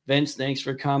 Vince, thanks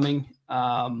for coming.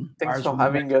 Thanks for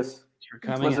having us.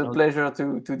 It was a pleasure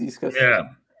to discuss.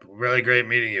 Yeah, really great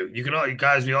meeting you. You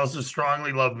guys, we also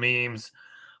strongly love memes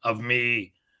of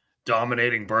me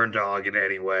dominating Burn Dog in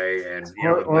any way, and the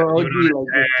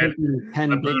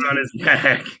boot on his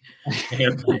neck,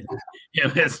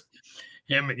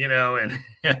 him, and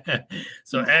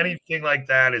so anything like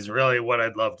that is really what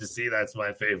I'd love to see. That's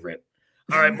my favorite.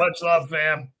 All right, much love,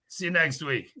 fam. See you next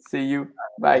week. See you.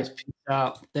 Bye. Peace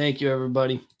out. Thank you,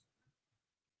 everybody.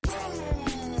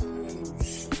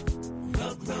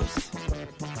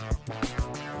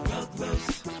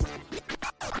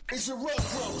 It's a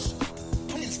RugRoast.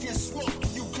 Please get smoked.